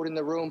it's cold in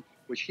the room,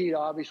 which heat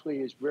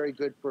obviously is very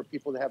good for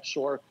people that have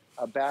sore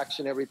backs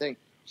and everything.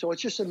 So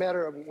it's just a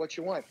matter of what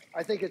you want.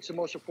 I think it's the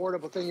most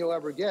affordable thing you'll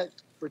ever get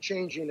for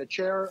changing a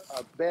chair,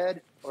 a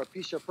bed, or a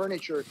piece of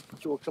furniture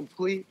to a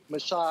complete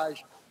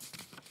massage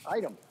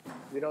item.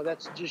 You know,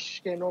 that's just,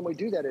 you can't normally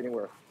do that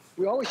anywhere.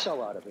 We always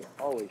sell out of it,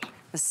 always.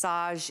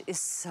 Massage is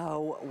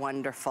so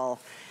wonderful.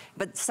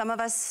 But some of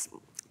us,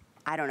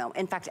 I don't know.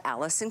 In fact,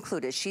 Alice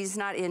included, she's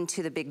not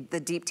into the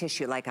deep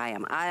tissue like I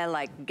am. I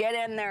like get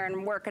in there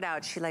and work it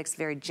out. She likes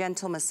very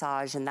gentle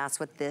massage, and that's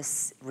what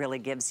this really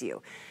gives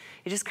you.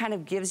 It just kind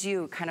of gives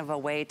you kind of a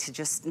way to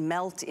just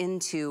melt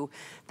into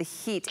the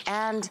heat.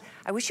 And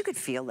I wish you could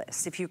feel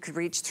this. If you could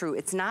reach through,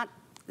 it's not,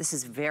 this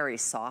is very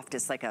soft.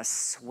 It's like a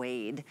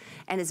suede,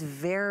 and it's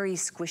very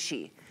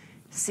squishy.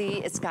 See,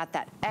 it's got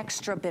that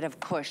extra bit of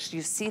push.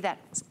 You see that,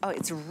 oh,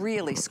 it's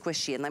really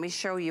squishy. And let me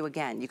show you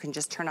again. You can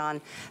just turn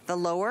on the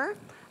lower.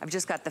 I've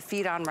just got the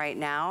feet on right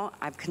now.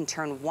 I can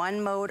turn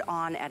one mode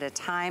on at a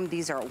time.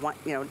 These are one,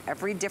 you know,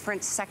 every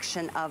different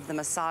section of the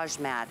massage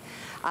mat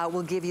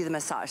will give you the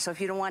massage. So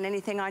if you don't want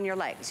anything on your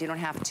legs, you don't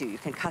have to. You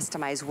can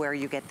customize where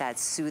you get that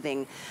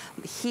soothing,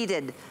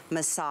 heated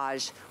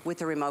massage with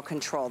the remote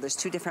control. There's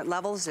 2 different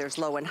levels. There's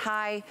low and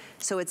high,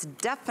 so it's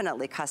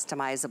definitely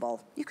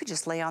customizable. You could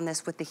just lay on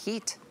this with the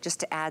heat,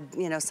 just to add,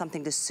 you know,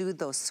 something to soothe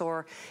those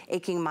sore,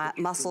 aching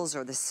muscles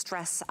or the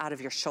stress out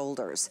of your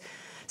shoulders.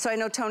 So I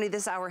know, Tony,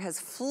 this hour has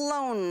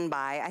flown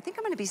by. I think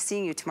I'm going to be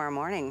seeing you tomorrow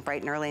morning,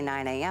 bright and early,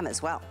 9 a.m.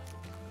 as well.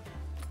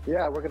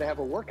 Yeah, we're going to have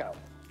a workout.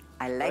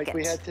 I like it.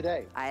 We had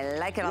today. I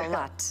like it a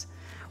lot.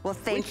 Well,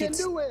 thank you. We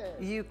can do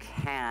it. You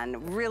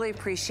can. Really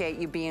appreciate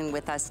you being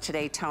with us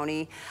today,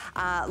 Tony.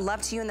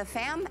 Love to you and the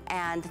fam,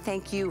 and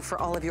thank you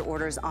for all of your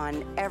orders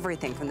on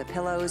everything from the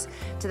pillows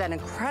to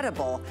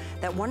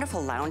that wonderful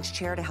lounge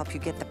chair to help you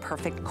get the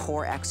perfect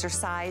core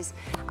exercise,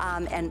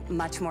 and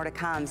much more to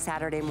come.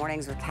 Saturday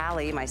mornings with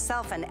Callie,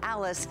 myself, and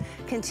Alice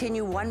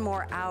continue one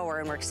more hour,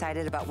 and we're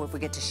excited about what we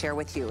get to share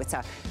with you. It's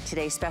a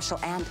Today Special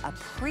and a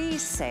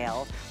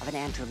pre-sale of an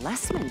Andrew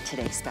Lessman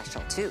Today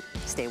Special, too.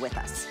 Stay with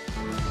us.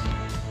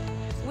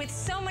 With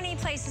so many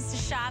places to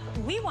shop,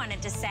 we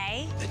wanted to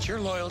say that your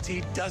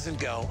loyalty doesn't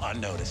go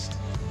unnoticed.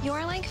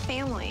 You're like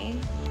family.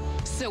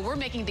 So we're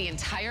making the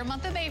entire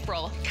month of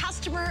April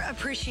Customer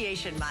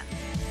Appreciation Month.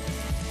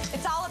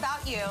 It's all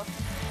about you.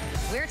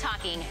 We're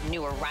talking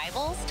new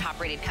arrivals,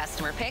 top-rated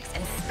customer picks,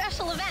 and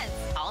special events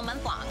all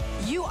month long.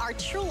 You are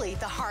truly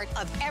the heart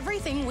of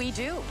everything we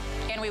do.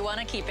 And we want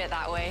to keep it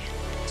that way.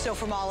 So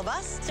from all of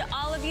us, to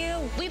all of you,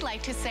 we'd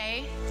like to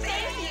say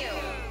thank you.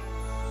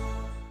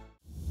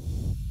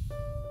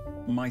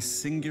 My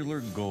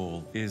singular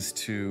goal is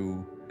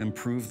to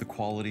improve the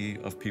quality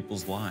of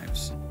people's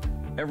lives.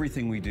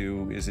 Everything we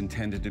do is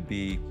intended to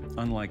be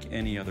unlike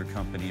any other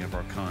company of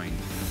our kind.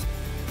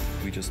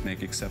 We just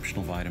make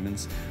exceptional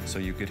vitamins so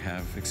you could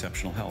have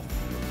exceptional health.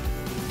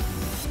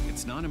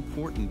 It's not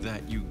important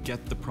that you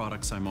get the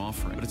products I'm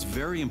offering, but it's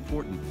very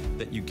important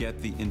that you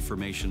get the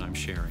information I'm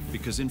sharing,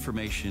 because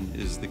information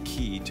is the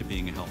key to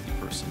being a healthy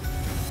person.